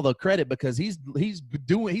getting all the credit because he's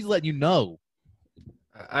letting you know.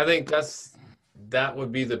 I think that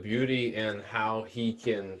would be the beauty and how he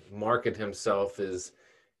can market himself is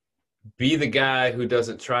be the guy who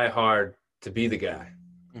doesn't try hard to be the guy.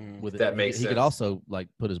 With that makes sense. He could also like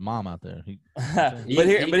put his mom out there.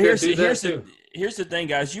 Here's the thing,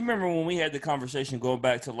 guys. You remember when we had the conversation going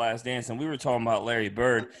back to Last Dance, and we were talking about Larry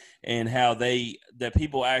Bird and how that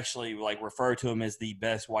people actually like refer to him as the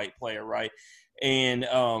best white player, right? And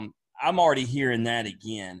I'm already hearing that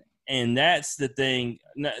again, and that's the thing.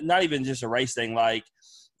 Not even just a race thing, like,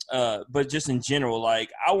 but just in general,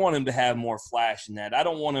 like I want him to have more flash in that. I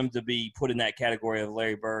don't want him to be put in that category of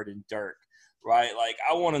Larry Bird and Dirk. Right, like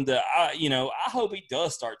I want him to. I hope he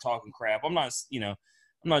does start talking crap. I'm not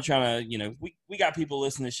trying to. We got people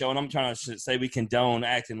listening to the show, and I'm trying to say we condone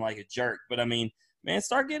acting like a jerk. But I mean, man,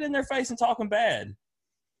 start getting in their face and talking bad.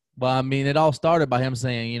 Well, I mean, it all started by him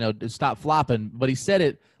saying, stop flopping. But he said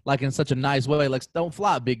it like in such a nice way, like, don't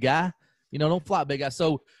flop, big guy. Don't flop, big guy.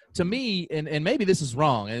 So to me, and maybe this is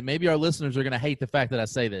wrong, and maybe our listeners are going to hate the fact that I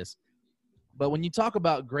say this. But when you talk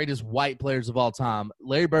about greatest white players of all time,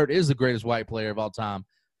 Larry Bird is the greatest white player of all time.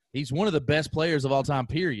 He's one of the best players of all time,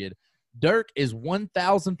 period. Dirk is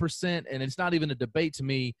 1,000%, and it's not even a debate to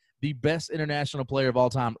me, the best international player of all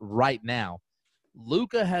time right now.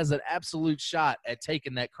 Luka has an absolute shot at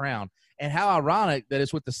taking that crown. And how ironic that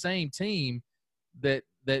it's with the same team that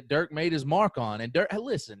Dirk made his mark on. And Dirk,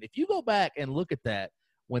 listen, if you go back and look at that,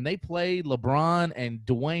 when they played LeBron and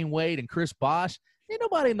Dwayne Wade and Chris Bosh, ain't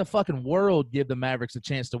nobody in the fucking world give the Mavericks a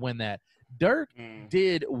chance to win that. Dirk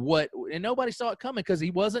did and nobody saw it coming because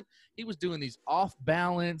he was doing these off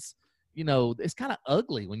balance. It's kind of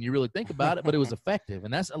ugly when you really think about it, but it was effective.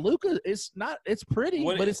 And that's Luka. It's pretty,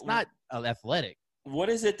 but it's not athletic. What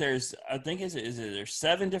is it? There's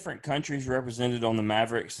 7 different countries represented on the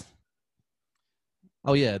Mavericks.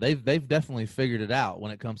 Oh yeah, they've definitely figured it out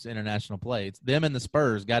when it comes to international play. It's them and the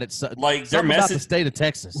Spurs got it. Like their message, about the state of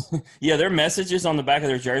Texas. Yeah, their messages on the back of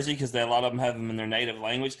their jersey because a lot of them have them in their native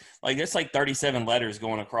language. Like it's like 37 letters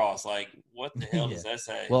going across. Like what the hell does that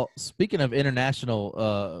say? Well, speaking of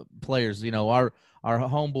international players, our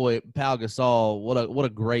homeboy Pau Gasol, what a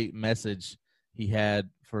great message he had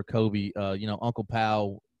for Kobe. Uncle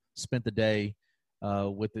Pau spent the day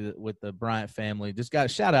with the Bryant family. Just got a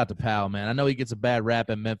shout out to Powell, man. I know he gets a bad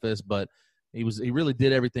rap in Memphis, but he really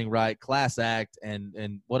did everything right. Class act,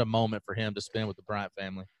 and what a moment for him to spend with the Bryant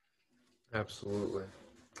family. Absolutely.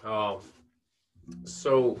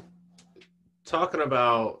 So talking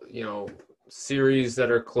about, series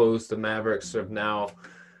that are close, the Mavericks have now,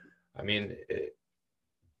 I mean,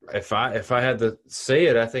 if I had to say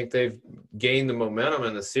it, I think they've gained the momentum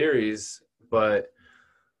in the series, but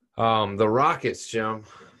the Rockets, Jim.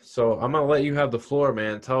 So I'm going to let you have the floor,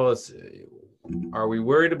 man. Tell us, are we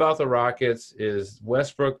worried about the Rockets? Is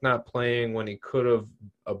Westbrook not playing when he could have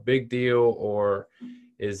a big deal, or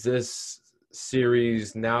is this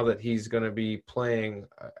series, now that he's going to be playing,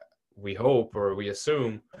 we hope or we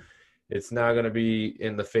assume it's now going to be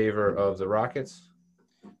in the favor of the Rockets?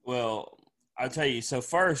 Well, I'll tell you. So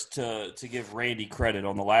first, to give Randy credit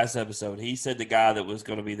on the last episode, he said the guy that was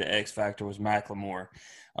going to be the X factor was McLemore.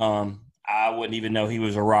 I wouldn't even know he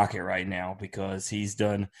was a Rocket right now because he's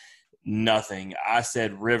done nothing. I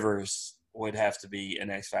said Rivers would have to be an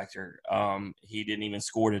X factor. He didn't even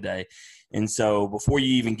score today. And so before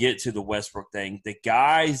you even get to the Westbrook thing, the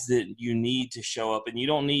guys that you need to show up, and you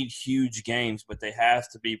don't need huge games, but they have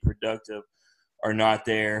to be productive, are not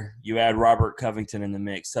there. You add Robert Covington in the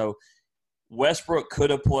mix. So Westbrook could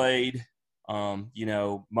have played.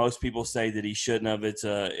 Most people say that he shouldn't have.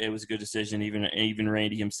 It was a good decision, even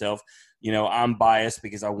Randy himself. I'm biased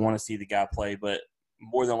because I want to see the guy play, but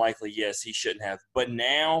more than likely, yes, he shouldn't have. But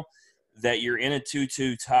now that you're in a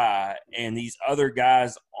 2-2 tie and these other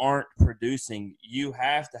guys aren't producing, you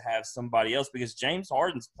have to have somebody else because James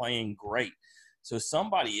Harden's playing great. So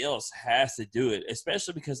somebody else has to do it,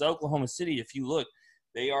 especially because Oklahoma City, if you look,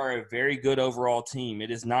 they are a very good overall team.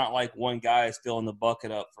 It is not like one guy is filling the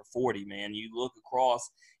bucket up for 40, man. You look across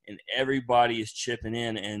and everybody is chipping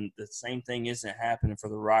in, and the same thing isn't happening for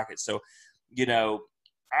the Rockets. So,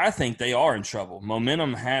 I think they are in trouble.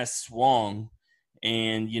 Momentum has swung.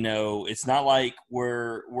 And, it's not like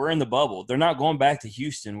we're in the bubble. They're not going back to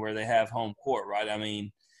Houston where they have home court, right? I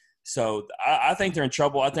mean, so I think they're in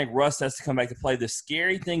trouble. I think Russ has to come back to play. The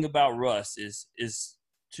scary thing about Russ is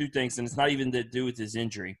two things, and it's not even to do with his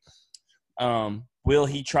injury. Will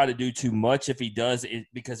he try to do too much if he does it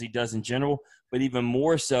because he does in general, but even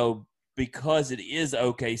more so because it is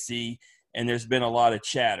OKC and there's been a lot of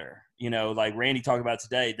chatter. Like Randy talked about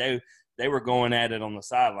today, they were going at it on the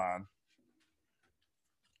sideline.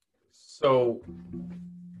 So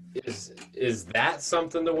is that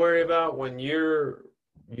something to worry about when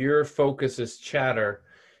your focus is chatter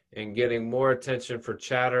and getting more attention for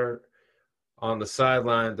chatter on the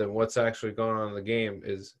sideline than what's actually going on in the game?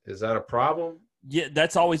 Is that a problem? Yeah,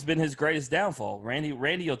 that's always been his greatest downfall. Randy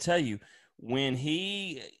will tell you when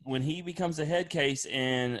he becomes a head case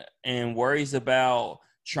and worries about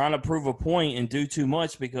trying to prove a point and do too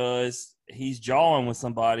much because he's jawing with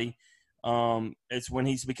somebody. It's when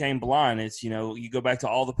he's became blind. It's, you go back to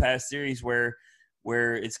all the past series where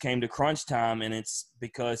it's came to crunch time and it's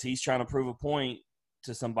because he's trying to prove a point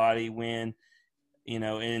to somebody when,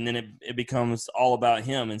 and then it becomes all about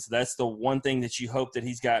him. And so that's the one thing that you hope that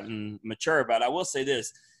he's gotten mature about. I will say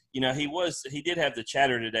this, he did have the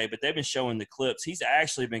chatter today, but they've been showing the clips. He's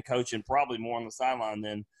actually been coaching probably more on the sideline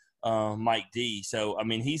than Mike D. So, I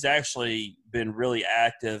mean, he's actually been really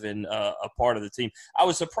active and a part of the team. I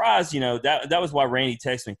was surprised, that was why Randy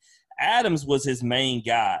texted me. Adams was his main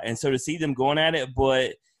guy. And so to see them going at it,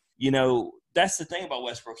 but, that's the thing about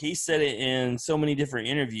Westbrook. He said it in so many different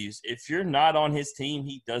interviews. If you're not on his team,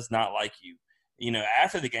 he does not like you.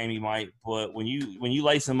 After the game he might, but when you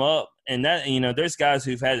lace him up, and that, there's guys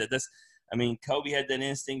who've had it. Kobe had that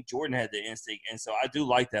instinct. Jordan had that instinct. And so I do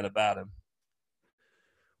like that about him.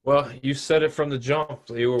 Well, you said it from the jump.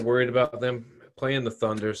 You were worried about them playing the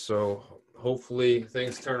Thunder, so hopefully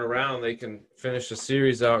things turn around. They can finish the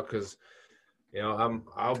series out because,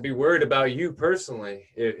 I'll be worried about you personally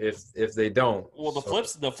if they don't. Well,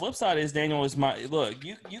 the flip side is, Daniel, is look.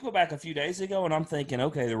 You go back a few days ago, and I'm thinking,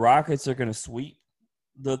 okay, the Rockets are going to sweep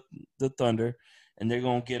the Thunder, and they're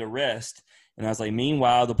going to get a rest. And I was like,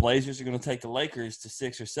 meanwhile, the Blazers are going to take the Lakers to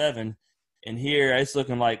 6 or 7. And here it's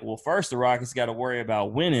looking like, well, first the Rockets got to worry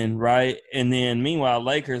about winning, right? And then meanwhile,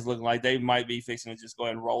 Lakers looking like they might be fixing to just go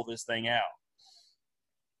ahead and roll this thing out.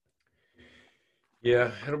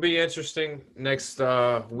 Yeah, it'll be interesting next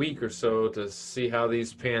week or so to see how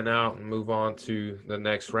these pan out and move on to the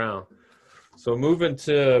next round. So moving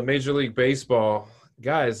to Major League Baseball,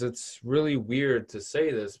 guys, it's really weird to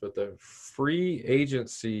say this, but the free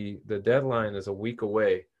agency, the deadline is a week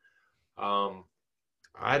away.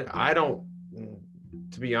 I don't,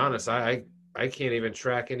 to be honest, I can't even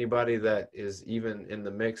track anybody that is even in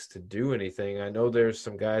the mix to do anything. I know there's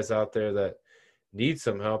some guys out there that need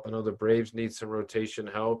some help. I know the Braves need some rotation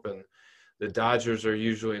help, and the Dodgers are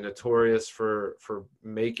usually notorious for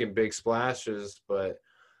making big splashes, but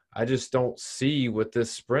I just don't see with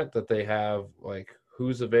this sprint that they have, like,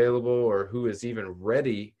 who's available or who is even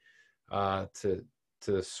ready to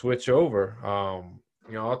switch over.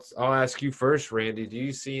 I'll ask you first, Randy. Do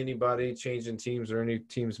you see anybody changing teams or any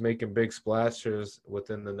teams making big splashes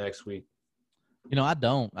within the next week? I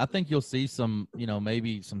don't. I think you'll see some,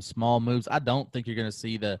 maybe some small moves. I don't think you're going to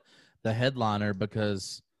see the headliner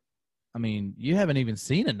because, you haven't even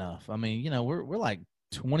seen enough. We're like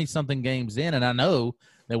 20-something games in, and I know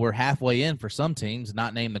that we're halfway in for some teams,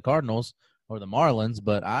 not named the Cardinals or the Marlins,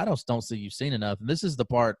 but I just don't see you've seen enough. And this is the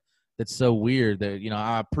part that's so weird that,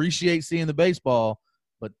 I appreciate seeing the baseball,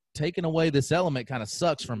 but taking away this element kind of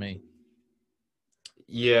sucks for me.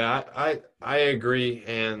 Yeah, I agree.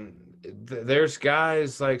 And there's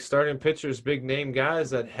guys like starting pitchers, big name guys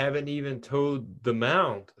that haven't even toed the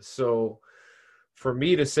mound. So for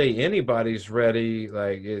me to say anybody's ready,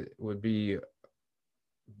 like it would be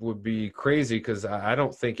crazy, because I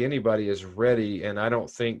don't think anybody is ready, and I don't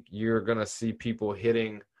think you're gonna see people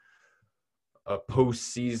hitting a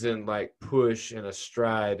postseason like push and a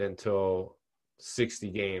stride until 60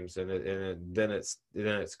 games, and then it's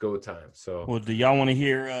go time. So, well, do y'all want to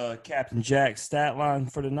hear Captain Jack's stat line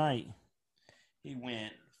for the night? He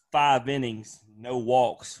went 5 innings, no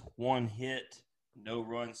walks, 1 hit, no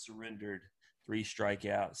runs surrendered, 3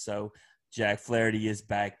 strikeouts. So Jack Flaherty is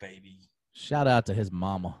back, baby. Shout out to his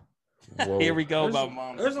mama. Here we go about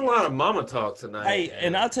mama. There's a lot of mama talk tonight. Hey,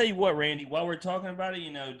 and I'll tell you what, Randy, while we're talking about it,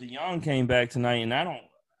 DeYoung came back tonight, and I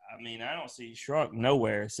don't see Shrunk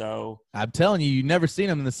nowhere. So I'm telling you, never seen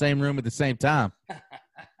him in the same room at the same time.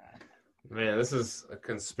 Man, this is a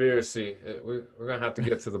conspiracy. We're going to have to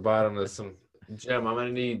get to the bottom of some. Jim, I'm going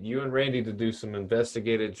to need you and Randy to do some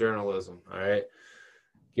investigative journalism, all right?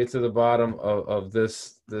 Get to the bottom of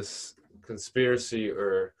this conspiracy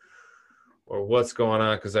or what's going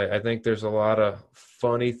on, because I think there's a lot of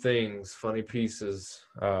funny things, funny pieces,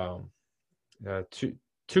 too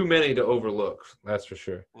many to overlook, that's for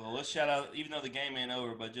sure. Well, let's shout out, even though the game ain't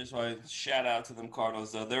over, but just want to shout out to them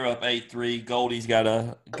Cardinals, though. They're up 8-3. Goldie's got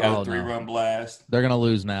a 3-run blast. They're going to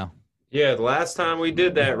lose now. Yeah, the last time we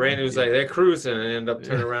did that, Randy was like, they're cruising, and ended up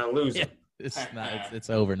turning around losing. Yeah, it's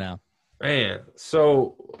over now. Man,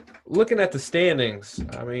 so looking at the standings,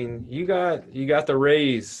 I mean, you got the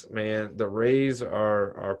Rays, man. The Rays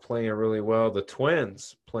are playing really well. The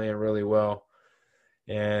Twins playing really well,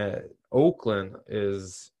 and Oakland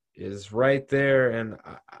is right there. And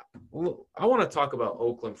I want to talk about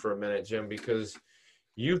Oakland for a minute, Jim, because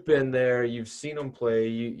you've been there, you've seen them play.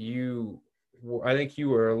 I think you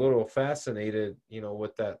were a little fascinated,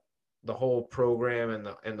 with the whole program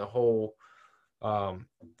and the whole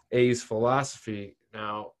A's philosophy.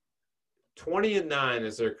 Now, 20-9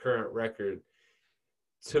 is their current record.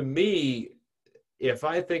 To me, if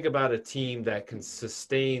I think about a team that can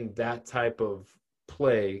sustain that type of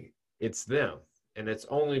play, it's them. And it's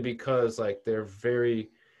only because they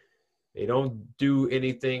don't do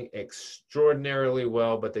anything extraordinarily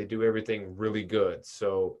well, but they do everything really good.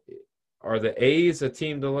 So are the A's a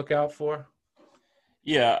team to look out for?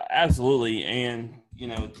 Yeah, absolutely. And,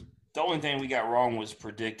 the only thing we got wrong was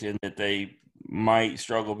predicting that they might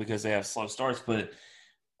struggle because they have slow starts. But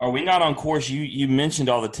are we not on course? You mentioned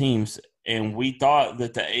all the teams, and we thought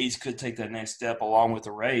that the A's could take that next step along with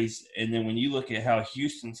the Rays. And then when you look at how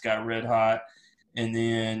Houston's got red hot, and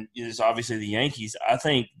then there's obviously the Yankees, I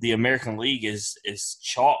think the American League is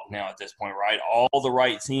chalk now at this point, right? All the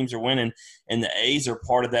right teams are winning, and the A's are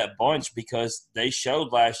part of that bunch because they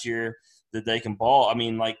showed last year that they can ball. I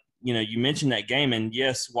mean, you mentioned that game, and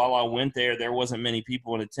yes, while I went there wasn't many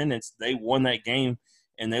people in attendance. They won that game,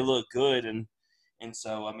 and they look good, and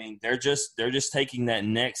so I mean, they're just taking that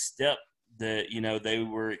next step that they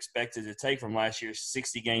were expected to take from last year's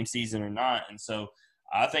 60-game season or not, and so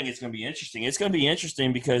I think it's going to be interesting. It's going to be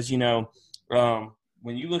interesting because when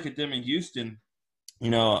you look at them in Houston,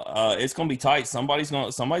 it's going to be tight. Somebody's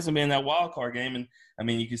going to be in that wild card game, and I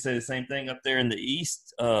mean, you could say the same thing up there in the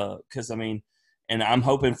East, because I mean. And I'm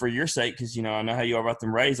hoping for your sake, because, I know how you are about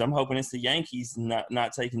them Rays. I'm hoping it's the Yankees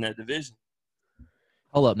not taking that division.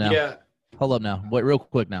 Hold up now. Yeah. Hold up now. Wait, real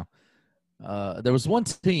quick now. There was one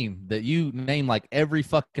team that you named like every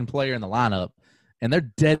fucking player in the lineup, and they're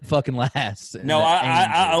dead fucking last. No,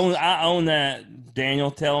 I own that,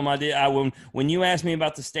 Daniel. Tell them I did. When you asked me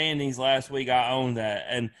about the standings last week, I owned that.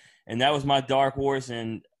 And that was my dark horse,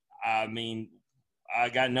 and, I mean, I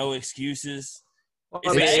got no excuses. Well,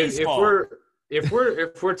 I mean, if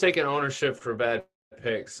we're taking ownership for bad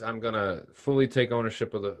picks, I'm gonna fully take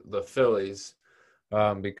ownership of the Phillies,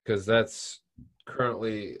 because that's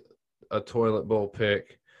currently a toilet bowl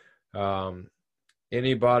pick.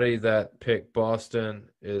 Anybody that picked Boston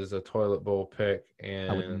is a toilet bowl pick, and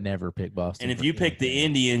I would never pick Boston. And if you pick the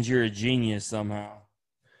Indians, you're a genius somehow.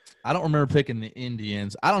 I don't remember picking the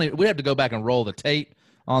Indians. We have to go back and roll the tape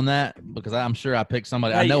on that because I'm sure I picked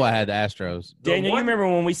somebody. I know I had the Astros. Daniel, you remember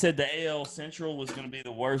when we said the AL Central was going to be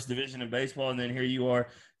the worst division in baseball, and then here you are,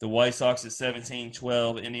 the White Sox at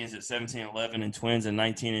 17-12, Indians at 17-11, and Twins at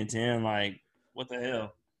 19-10. Like, what the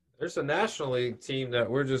hell? There's a National League team that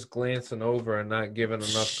we're just glancing over and not giving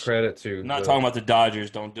enough credit to. I'm not talking about the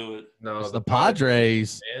Dodgers. Don't do it. No, It's the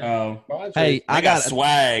Padres. man. Oh. Padres. Hey, They I got got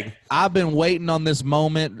swag. I've been waiting on this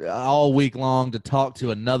moment all week long to talk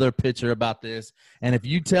to another pitcher about this. And if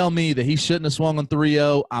you tell me that he shouldn't have swung on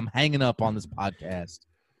 3-0, I'm hanging up on this podcast.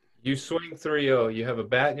 You swing 3-0. You have a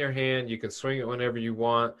bat in your hand. You can swing it whenever you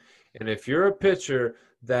want. And if you're a pitcher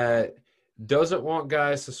that doesn't want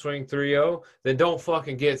guys to swing 3-0, then don't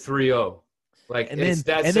fucking get 3-0. Like, And it's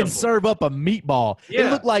then that and simple. then serve up a meatball. It Yeah.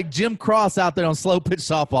 looked like Jim Cross out there on slow pitch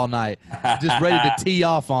softball night, just ready to tee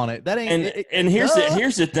off on it. That ain't And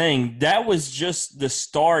here's the thing. That was just the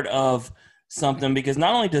start of something, because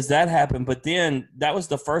not only does that happen, but then that was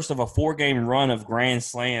the first of a 4-game run of grand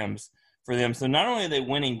slams for them. So not only are they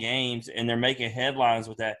winning games and they're making headlines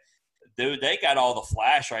with that, dude, they got all the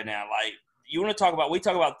flash right now. Like, we talk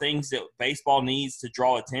about things that baseball needs to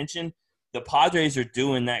draw attention. The Padres are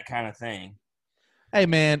doing that kind of thing. Hey,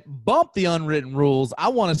 man, bump the unwritten rules. I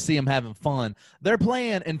want to see them having fun. They're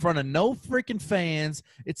playing in front of no freaking fans.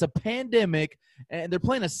 It's a pandemic, and they're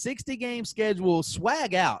playing a 60-game schedule.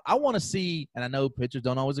 Swag out. I want to see, and I know pitchers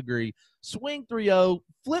don't always agree, swing 3-0,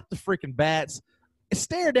 flip the freaking bats,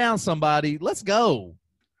 stare down somebody. Let's go.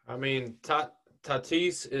 I mean,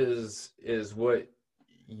 Tatis is what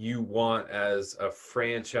you want as a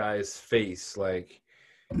franchise face. Like,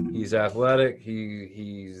 he's athletic,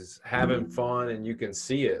 he's having fun, and you can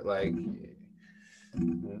see it. Like,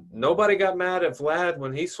 nobody got mad at Vlad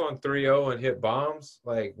when he swung 3-0 and hit bombs,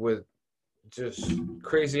 like, with just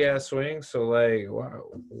crazy ass swings. So, like,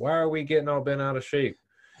 why are we getting all bent out of shape?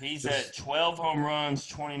 He's at 12 home runs,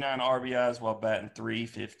 29 RBIs while batting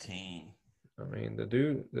 .315. I mean, the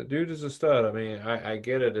dude is a stud. I mean, I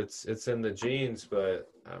get it. It's in the genes, but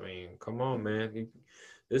I mean, come on, man.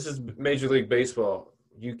 This is Major League Baseball.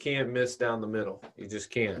 You can't miss down the middle. You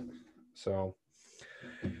just can't. So,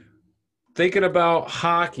 thinking about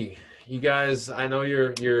hockey, you guys, I know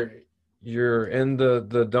you're in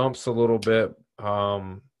the dumps a little bit.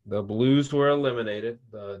 The Blues were eliminated.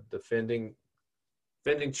 The defending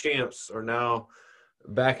champs are now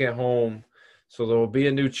back at home. So there will be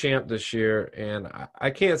a new champ this year, and I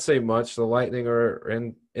can't say much. The Lightning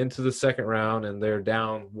are into the second round, and they're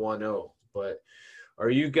down 1-0. But are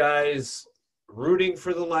you guys rooting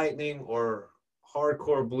for the Lightning or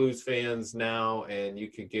hardcore Blues fans now, and you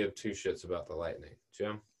could give two shits about the Lightning?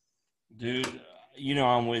 Jim? Dude,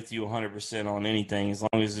 I'm with you 100% on anything. As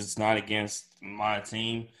long as it's not against my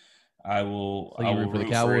team, I will root for the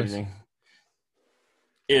root Cowboys? for anything.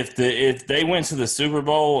 If they went to the Super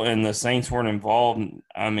Bowl and the Saints weren't involved,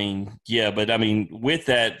 I mean, yeah, but I mean, with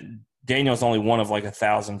that, Daniel's only one of like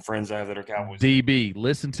 1,000 friends I have that are Cowboys. DB,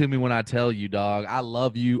 listen to me when I tell you, dog. I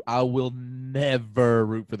love you. I will never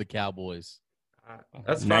root for the Cowboys.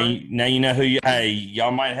 That's now fine. Now you know who you. Hey,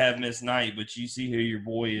 y'all might have Miss Knight, but you see who your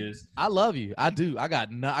boy is. I love you. I do. I got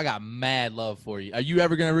mad love for you. Are you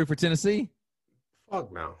ever gonna root for Tennessee?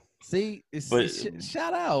 Fuck no. See,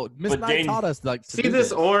 shout out. Miss but Knight taught us like to See do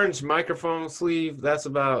this orange microphone sleeve? That's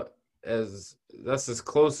as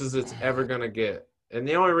close as it's ever gonna get. And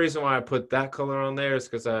the only reason why I put that color on there is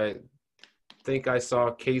because I think I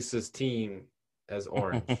saw Case's team as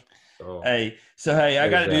orange. So,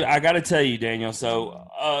 I gotta tell you, Daniel. So,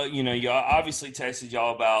 you obviously texted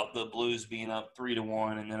y'all about the Blues being up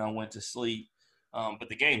 3-1, and then I went to sleep. But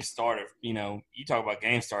the game started. You talk about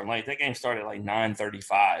game starting late. That game started at like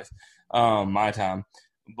 9:35, my time.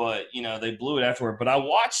 But they blew it afterward. But I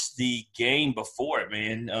watched the game before it,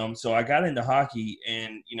 man. So I got into hockey,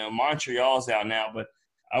 and Montreal's out now. But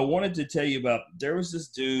I wanted to tell you about. There was this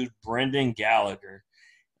dude, Brendan Gallagher.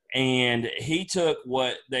 And he took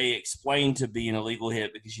what they explained to be an illegal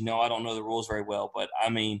hit because, I don't know the rules very well. But, I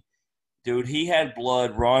mean, dude, he had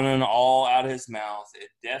blood running all out of his mouth.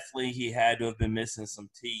 He had to have been missing some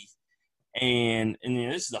teeth. And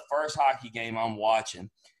this is the first hockey game I'm watching.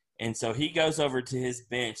 And so he goes over to his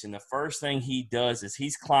bench, and the first thing he does is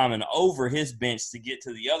he's climbing over his bench to get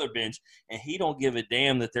to the other bench, and he don't give a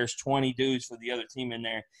damn that there's 20 dudes for the other team in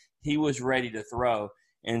there. He was ready to throw.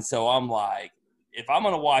 And so I'm like, if I'm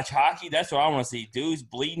going to watch hockey, that's what I want to see. Dude's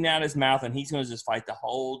bleeding out his mouth, and he's going to just fight the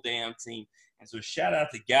whole damn team. And so shout out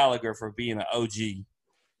to Gallagher for being an OG.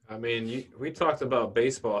 I mean, we talked about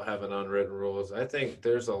baseball having unwritten rules. I think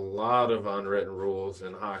there's a lot of unwritten rules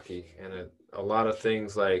in hockey, and a lot of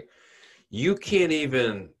things like you can't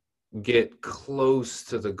even get close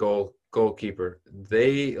to the goalkeeper.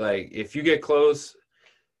 They, if you get close,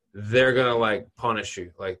 they're going to, punish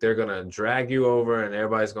you. They're going to drag you over, and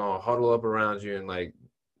everybody's going to huddle up around you and,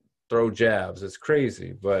 throw jabs. It's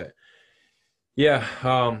crazy. But, yeah,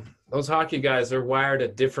 those hockey guys, they're wired a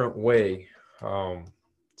different way.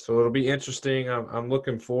 So it'll be interesting. I'm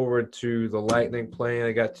looking forward to the Lightning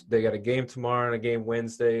playing. They got a game tomorrow and a game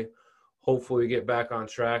Wednesday. Hopefully we get back on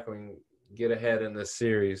track and get ahead in this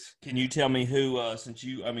series. Can you tell me who, since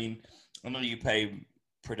you, I mean, I know you pay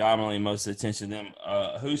predominantly most of the attention to them,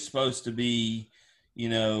 who's supposed to be,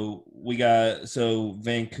 we got, so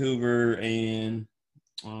Vancouver and,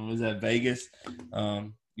 is that Vegas?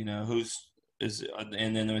 And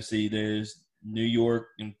then let's see, there's New York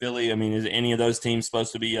and Philly. I mean, is any of those teams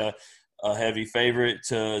supposed to be a heavy favorite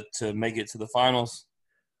to make it to the finals?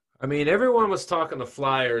 I mean, everyone was talking the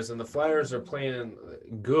Flyers, and the Flyers are playing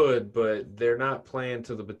good, but they're not playing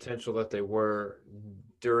to the potential that they were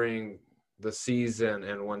during the season.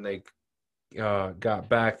 And when they got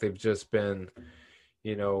back, they've just been,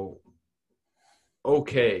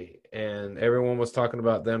 okay. And everyone was talking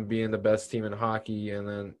about them being the best team in hockey. And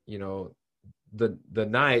then, the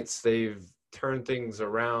Knights, they've turned things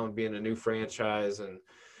around, being a new franchise, and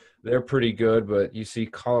they're pretty good. But you see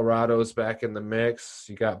Colorado's back in the mix.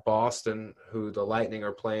 You got Boston, who the Lightning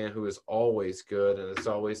are playing, who is always good, and it's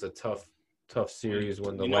always a tough series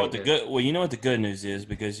when the Lightning. You know what the good news is,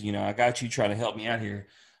 because I got you trying to help me out here.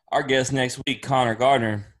 Our guest next week, Connor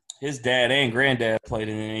Gardner, his dad and granddad played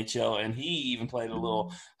in the NHL, and he even played a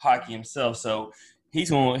little hockey himself. So he's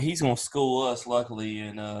gonna school us, luckily,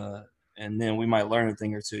 and then we might learn a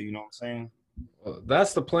thing or two. You know what I'm saying? Well,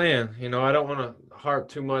 that's the plan. I don't want to harp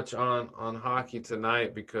too much on hockey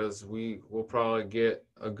tonight, because we will probably get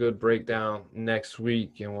a good breakdown next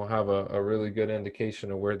week, and we'll have a really good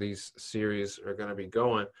indication of where these series are going to be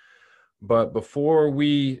going. But before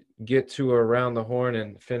we get to Around the Horn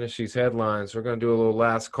and finish these headlines, we're going to do a little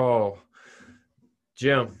last call.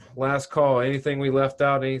 Jim, last call. Anything we left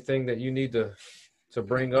out? Anything that you need to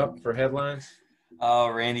bring up for headlines?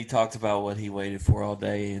 Oh, Randy talked about what he waited for all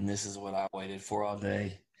day, and this is what I waited for all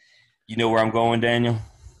day. You know where I'm going, Daniel?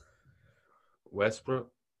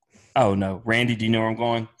 Westbrook? Oh, no. Randy, do you know where I'm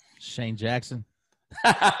going? Shane Jackson.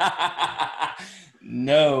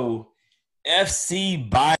 No. FC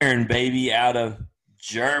Bayern, baby, out of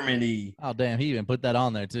Germany. Oh, damn. He even put that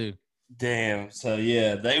on there, too. Damn. So,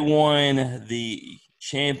 yeah, they won the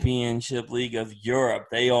Championship League of Europe.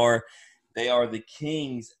 They are the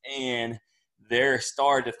kings, and their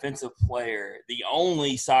star defensive player, the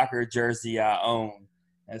only soccer jersey I own.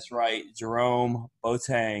 That's right, Jerome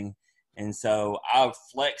Boateng. And so I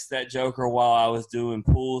flexed that joker while I was doing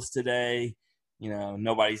pools today.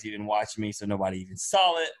 Nobody's even watching me, so nobody even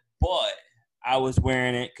saw it. But I was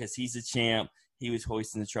wearing it because he's a champ. He was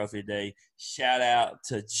hoisting the trophy today. Shout out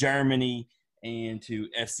to Germany and to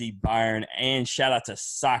FC Bayern, and shout out to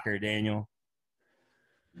soccer, Daniel.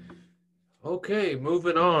 Okay,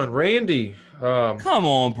 moving on. Randy. Come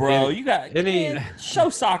on, bro. You got any show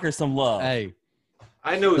soccer some love. Hey.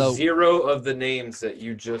 I know zero of the names that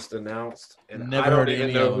you just announced, and never I don't heard even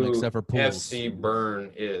any know of them who except for pools. FC Bern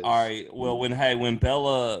is. All right. Well, when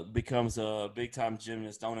Bella becomes a big time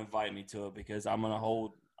gymnast, don't invite me to it, because I'm gonna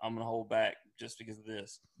hold back just because of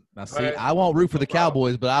this. Now, see, I won't root for the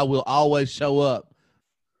Cowboys, but I will always show up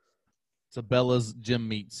to Bella's gym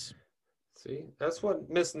meets. See, that's what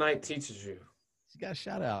Miss Knight teaches you. You got a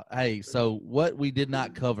shout out. Hey, so what we did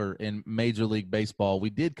not cover in Major League Baseball, we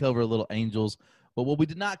did cover a little Angels, but what we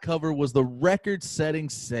did not cover was the record-setting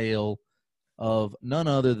sale of none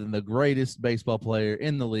other than the greatest baseball player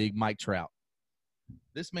in the league, Mike Trout.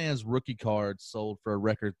 This man's rookie card sold for a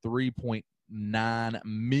record $3.9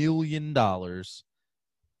 million,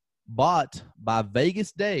 bought by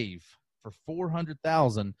Vegas Dave for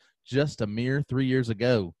 $400,000 just a mere 3 years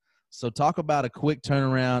ago. So talk about a quick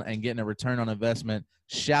turnaround and getting a return on investment.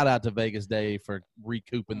 Shout out to Vegas Dave for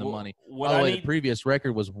recouping the money. By the way, the previous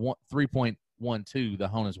record was 3.12, the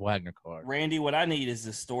Honus Wagner card. Randy, what I need is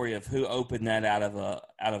the story of who opened that out of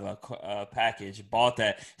a package, bought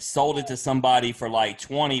that, sold it to somebody for like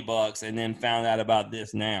 $20, and then found out about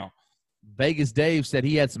this now. Vegas Dave said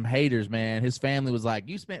he had some haters, man. His family was like,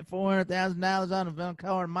 "You spent $400,000 on a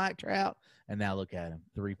card, Mike Trout," and now look at him,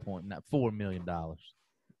 $4 million.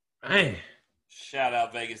 Man. Shout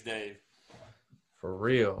out Vegas Dave. For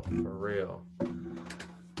real.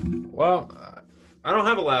 Well, I don't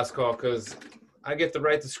have a last call because I get to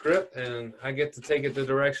write the script and I get to take it the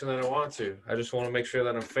direction that I want to. I just want to make sure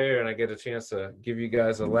that I'm fair and I get a chance to give you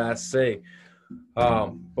guys a last say.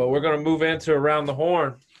 But we're going to move into Around the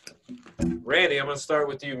Horn. Randy, I'm going to start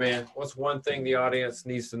with you, man. What's one thing the audience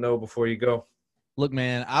needs to know before you go? Look,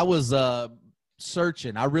 man, I was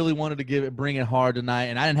searching. I really wanted to bring it hard tonight,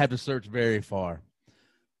 and I didn't have to search very far.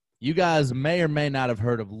 You guys may or may not have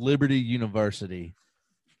heard of Liberty University.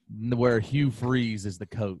 where Hugh Freeze is the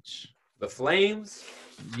coach. The Flames?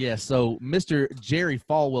 Yeah, so Mr. Jerry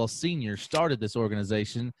Falwell Sr. started this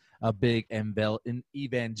organization, a big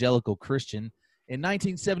evangelical Christian, in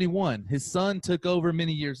 1971. His son took over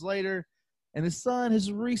many years later, and his son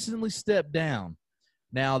has recently stepped down.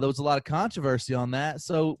 Now, there was a lot of controversy on that,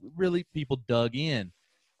 so really people dug in.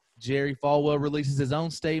 Jerry Falwell releases his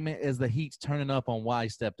own statement as the heat's turning up on why he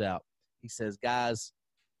stepped out. He says, guys,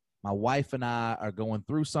 my wife and I are going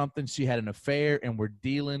through something. She had an affair, and we're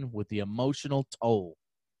dealing with the emotional toll.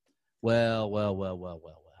 Well.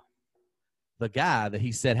 The guy that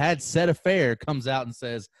he said had said affair comes out and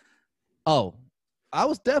says, oh, I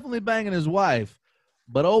was definitely banging his wife,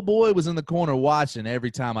 but old boy was in the corner watching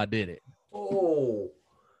every time I did it. Oh.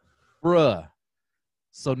 Bruh.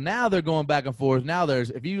 So now they're going back and forth. Now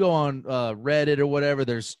if you go on Reddit or whatever,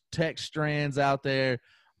 there's text strands out there.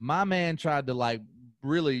 My man tried to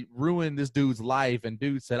really ruin this dude's life, and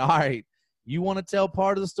dude said, all right, you want to tell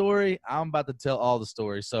part of the story? I'm about to tell all the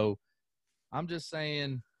story. So I'm just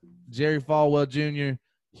saying, Jerry Falwell Jr.,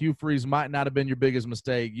 Hugh Freeze might not have been your biggest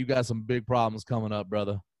mistake. You got some big problems coming up,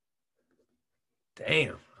 brother.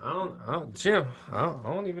 Damn. Jim, I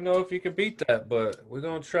don't even know if you can beat that, but we're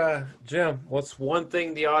going to try. Jim, what's one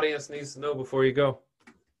thing the audience needs to know before you go?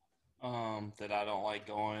 That I don't like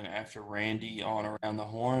going after Randy on around the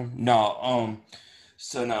horn. No,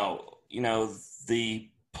 the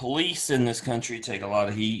police in this country take a lot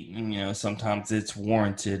of heat, and, sometimes it's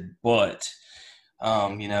warranted, but,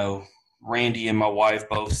 Randy and my wife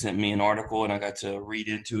both sent me an article, and I got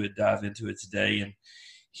to dive into it today. And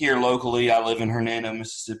here locally, I live in Hernando,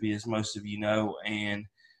 Mississippi, as most of you know, and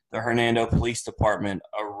the Hernando Police Department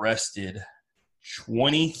arrested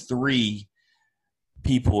 23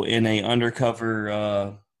 people in a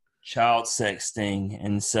undercover child sex sting.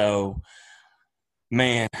 And so,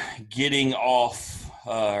 man, getting off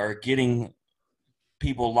or getting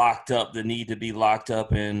people locked up that need to be locked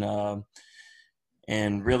up,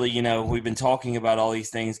 and really, we've been talking about all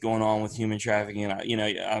these things going on with human trafficking,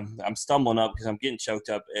 and I'm stumbling up because I'm getting choked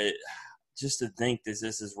up just to think that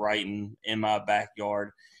this is right in my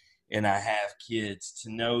backyard, and I have kids,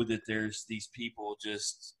 to know that there's these people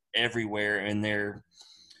just everywhere, and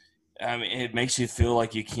it makes you feel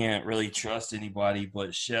like you can't really trust anybody.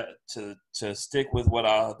 But to stick with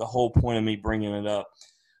the whole point of me bringing it up,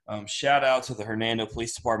 shout out to the Hernando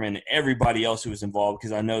Police Department and everybody else who was involved,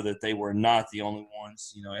 because I know that they were not the only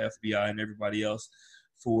ones, FBI and everybody else,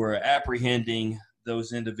 for apprehending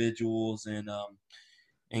those individuals and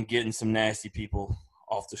getting some nasty people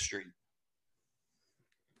off the street.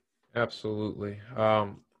 Absolutely.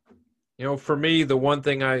 For me, the one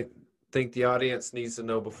thing I think the audience needs to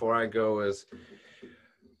know before I go is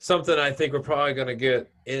something I think we're probably going to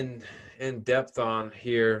get in depth on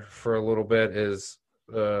here for a little bit is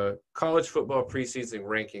college football preseason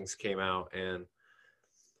rankings came out, and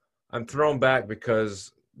I'm thrown back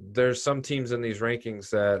because there's some teams in these rankings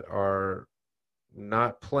that are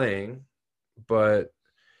not playing, but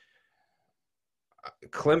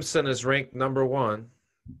Clemson is ranked number 1,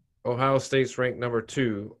 Ohio State's ranked number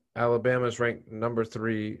 2, Alabama's ranked number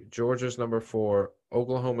 3, Georgia's number 4,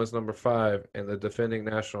 Oklahoma's number 5, and the defending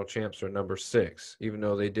national champs are number 6, even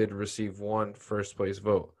though they did receive one first-place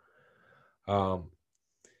vote.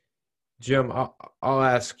 Jim, I'll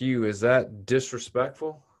ask you: is that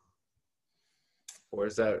disrespectful, or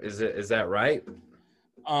is that right?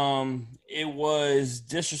 It was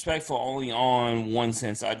disrespectful only on one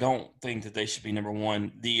sense. I don't think that they should be number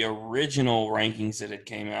 1. The original rankings that had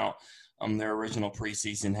came out, their original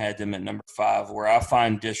preseason had them at number 5. Where I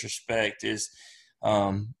find disrespect is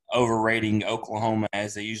overrating Oklahoma,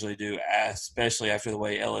 as they usually do, especially after the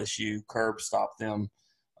way LSU curb stopped them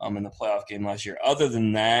in the playoff game last year. Other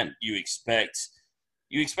than that, you expect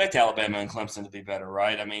Alabama and Clemson to be better,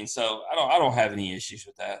 right? I mean, so I don't have any issues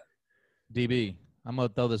with that. DB, I'm gonna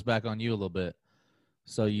throw this back on you a little bit.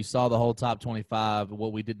 So you saw the whole top 25.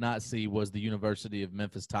 What we did not see was the University of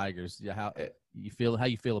Memphis Tigers. How you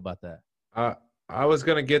feel about that? I was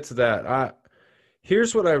gonna get to that.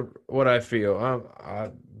 Here's what I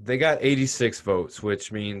feel. They got 86 votes,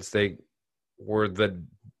 which means they were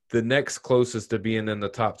the next closest to being in the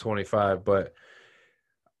top 25, but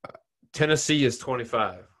Tennessee is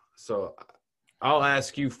 25. So I'll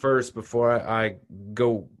ask you first before I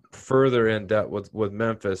go further in depth with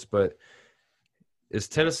Memphis, but does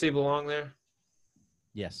Tennessee belong there?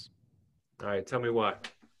 Yes. All right, tell me why.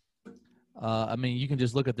 I mean, you can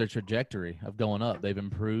just look at their trajectory of going up. They've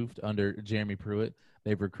improved under Jeremy Pruitt.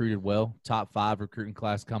 They've recruited well, top 5 recruiting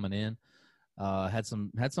class coming in. Had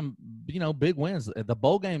some big wins. The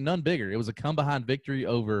bowl game, none bigger. It was a come behind victory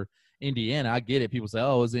over Indiana. I get it. People say,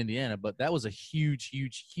 "Oh, it was Indiana," but that was a huge,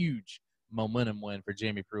 huge, huge momentum win for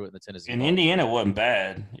Jamie Pruitt and the Tennessee. And Indiana wasn't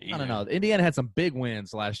bad. No. Indiana had some big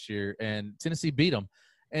wins last year, and Tennessee beat them.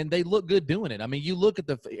 And they look good doing it. I mean, you look at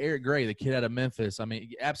the Eric Gray, the kid out of Memphis. I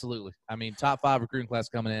mean, absolutely. I mean, top 5 recruiting class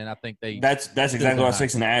coming in. I think that's exactly what I was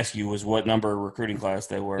fixing to ask you was what number recruiting class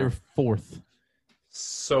they were. They're 4th.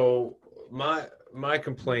 So my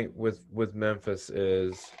complaint with Memphis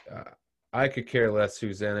is I could care less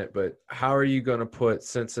who's in it, but how are you going to put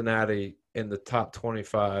Cincinnati in the top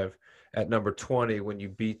 25 at number 20 when you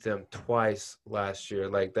beat them twice last year?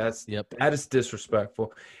 Like that is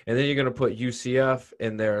disrespectful. And then you're going to put UCF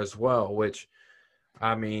in there as well, which,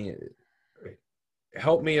 I mean,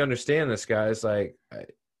 help me understand this, guys. Like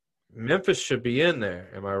Memphis should be in there.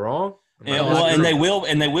 Am I wrong? And they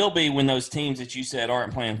will be when those teams that you said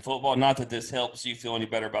aren't playing football. Not that this helps you feel any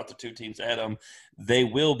better about the 2 teams ahead of them. They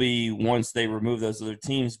will be once they remove those other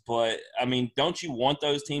teams. But I mean, don't you want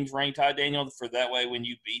those teams ranked high, Daniel? For that way, when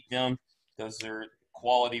you beat them, those are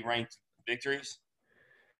quality ranked victories.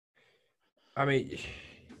 I mean,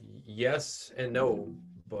 yes and no,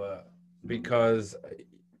 but because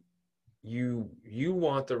you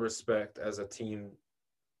want the respect as a team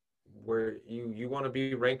where you want to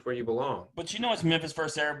be ranked where you belong. But it's Memphis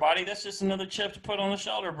versus everybody. That's just another chip to put on the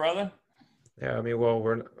shoulder, brother. Yeah, I mean, well,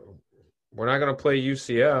 we're not going to play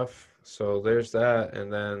UCF, so there's that.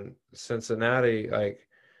 And then Cincinnati, like,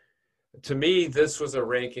 to me, this was a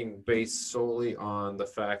ranking based solely on the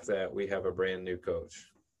fact that we have a brand new coach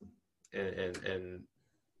and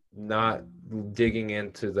not digging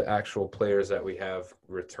into the actual players that we have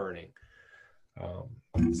returning.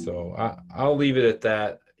 So I'll leave it at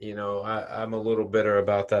that. I'm a little bitter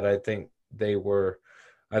about that. I think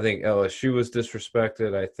LSU was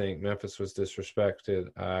disrespected. I think Memphis was disrespected.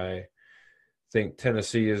 I think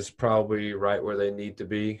Tennessee is probably right where they need to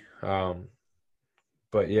be.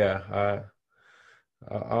 But yeah,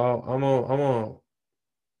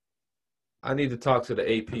 I need to talk to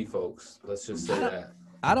the AP folks. Let's just say that.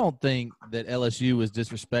 I don't think that LSU was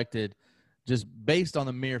disrespected just based on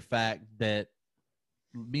the mere fact that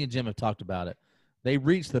me and Jim have talked about it. They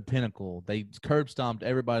reached the pinnacle. They curb stomped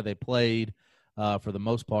everybody they played for the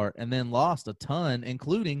most part, and then lost a ton,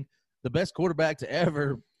 including the best quarterback to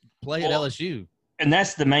ever play at LSU. And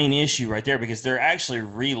that's the main issue right there, because they're actually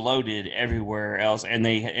reloaded everywhere else,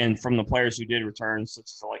 and from the players who did return, such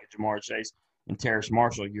as like a Jamar Chase and Terrace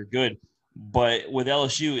Marshall, you're good. But with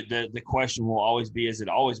LSU, the question will always be, as it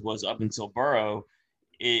always was up until Burrow,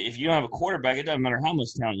 if you don't have a quarterback, it doesn't matter how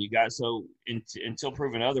much talent you got. So until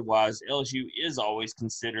proven otherwise, LSU is always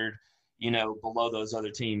considered, below those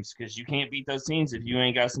other teams, because you can't beat those teams if you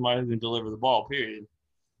ain't got somebody who can deliver the ball, period.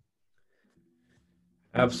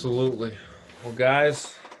 Absolutely. Well,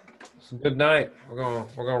 guys, it's a good night. We're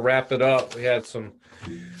gonna wrap it up. We had some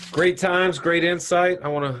great times, great insight. I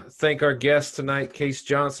want to thank our guest tonight, Case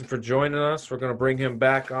Johnson, for joining us. We're going to bring him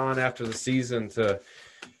back on after the season to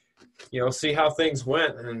see how things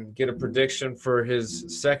went and get a prediction for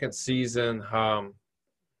his second season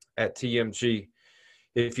at TMG.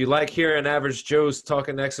 If you like hearing Average Joe's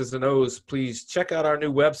talking X's and O's, please check out our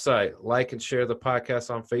new website, like and share the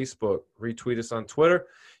podcast on Facebook, retweet us on Twitter.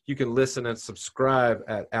 You can listen and subscribe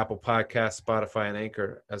at Apple Podcasts, Spotify, and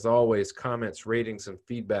Anchor. As always, comments, ratings, and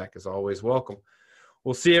feedback is always welcome.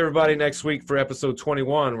 We'll see everybody next week for episode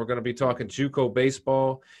 21. We're going to be talking JUCO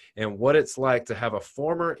baseball and what it's like to have a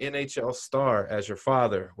former NHL star as your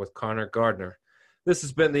father with Connor Gardner. This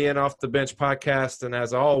has been the In Off the Bench podcast, and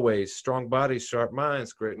as always, strong bodies, sharp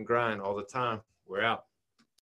minds, grit and grind all the time. We're out.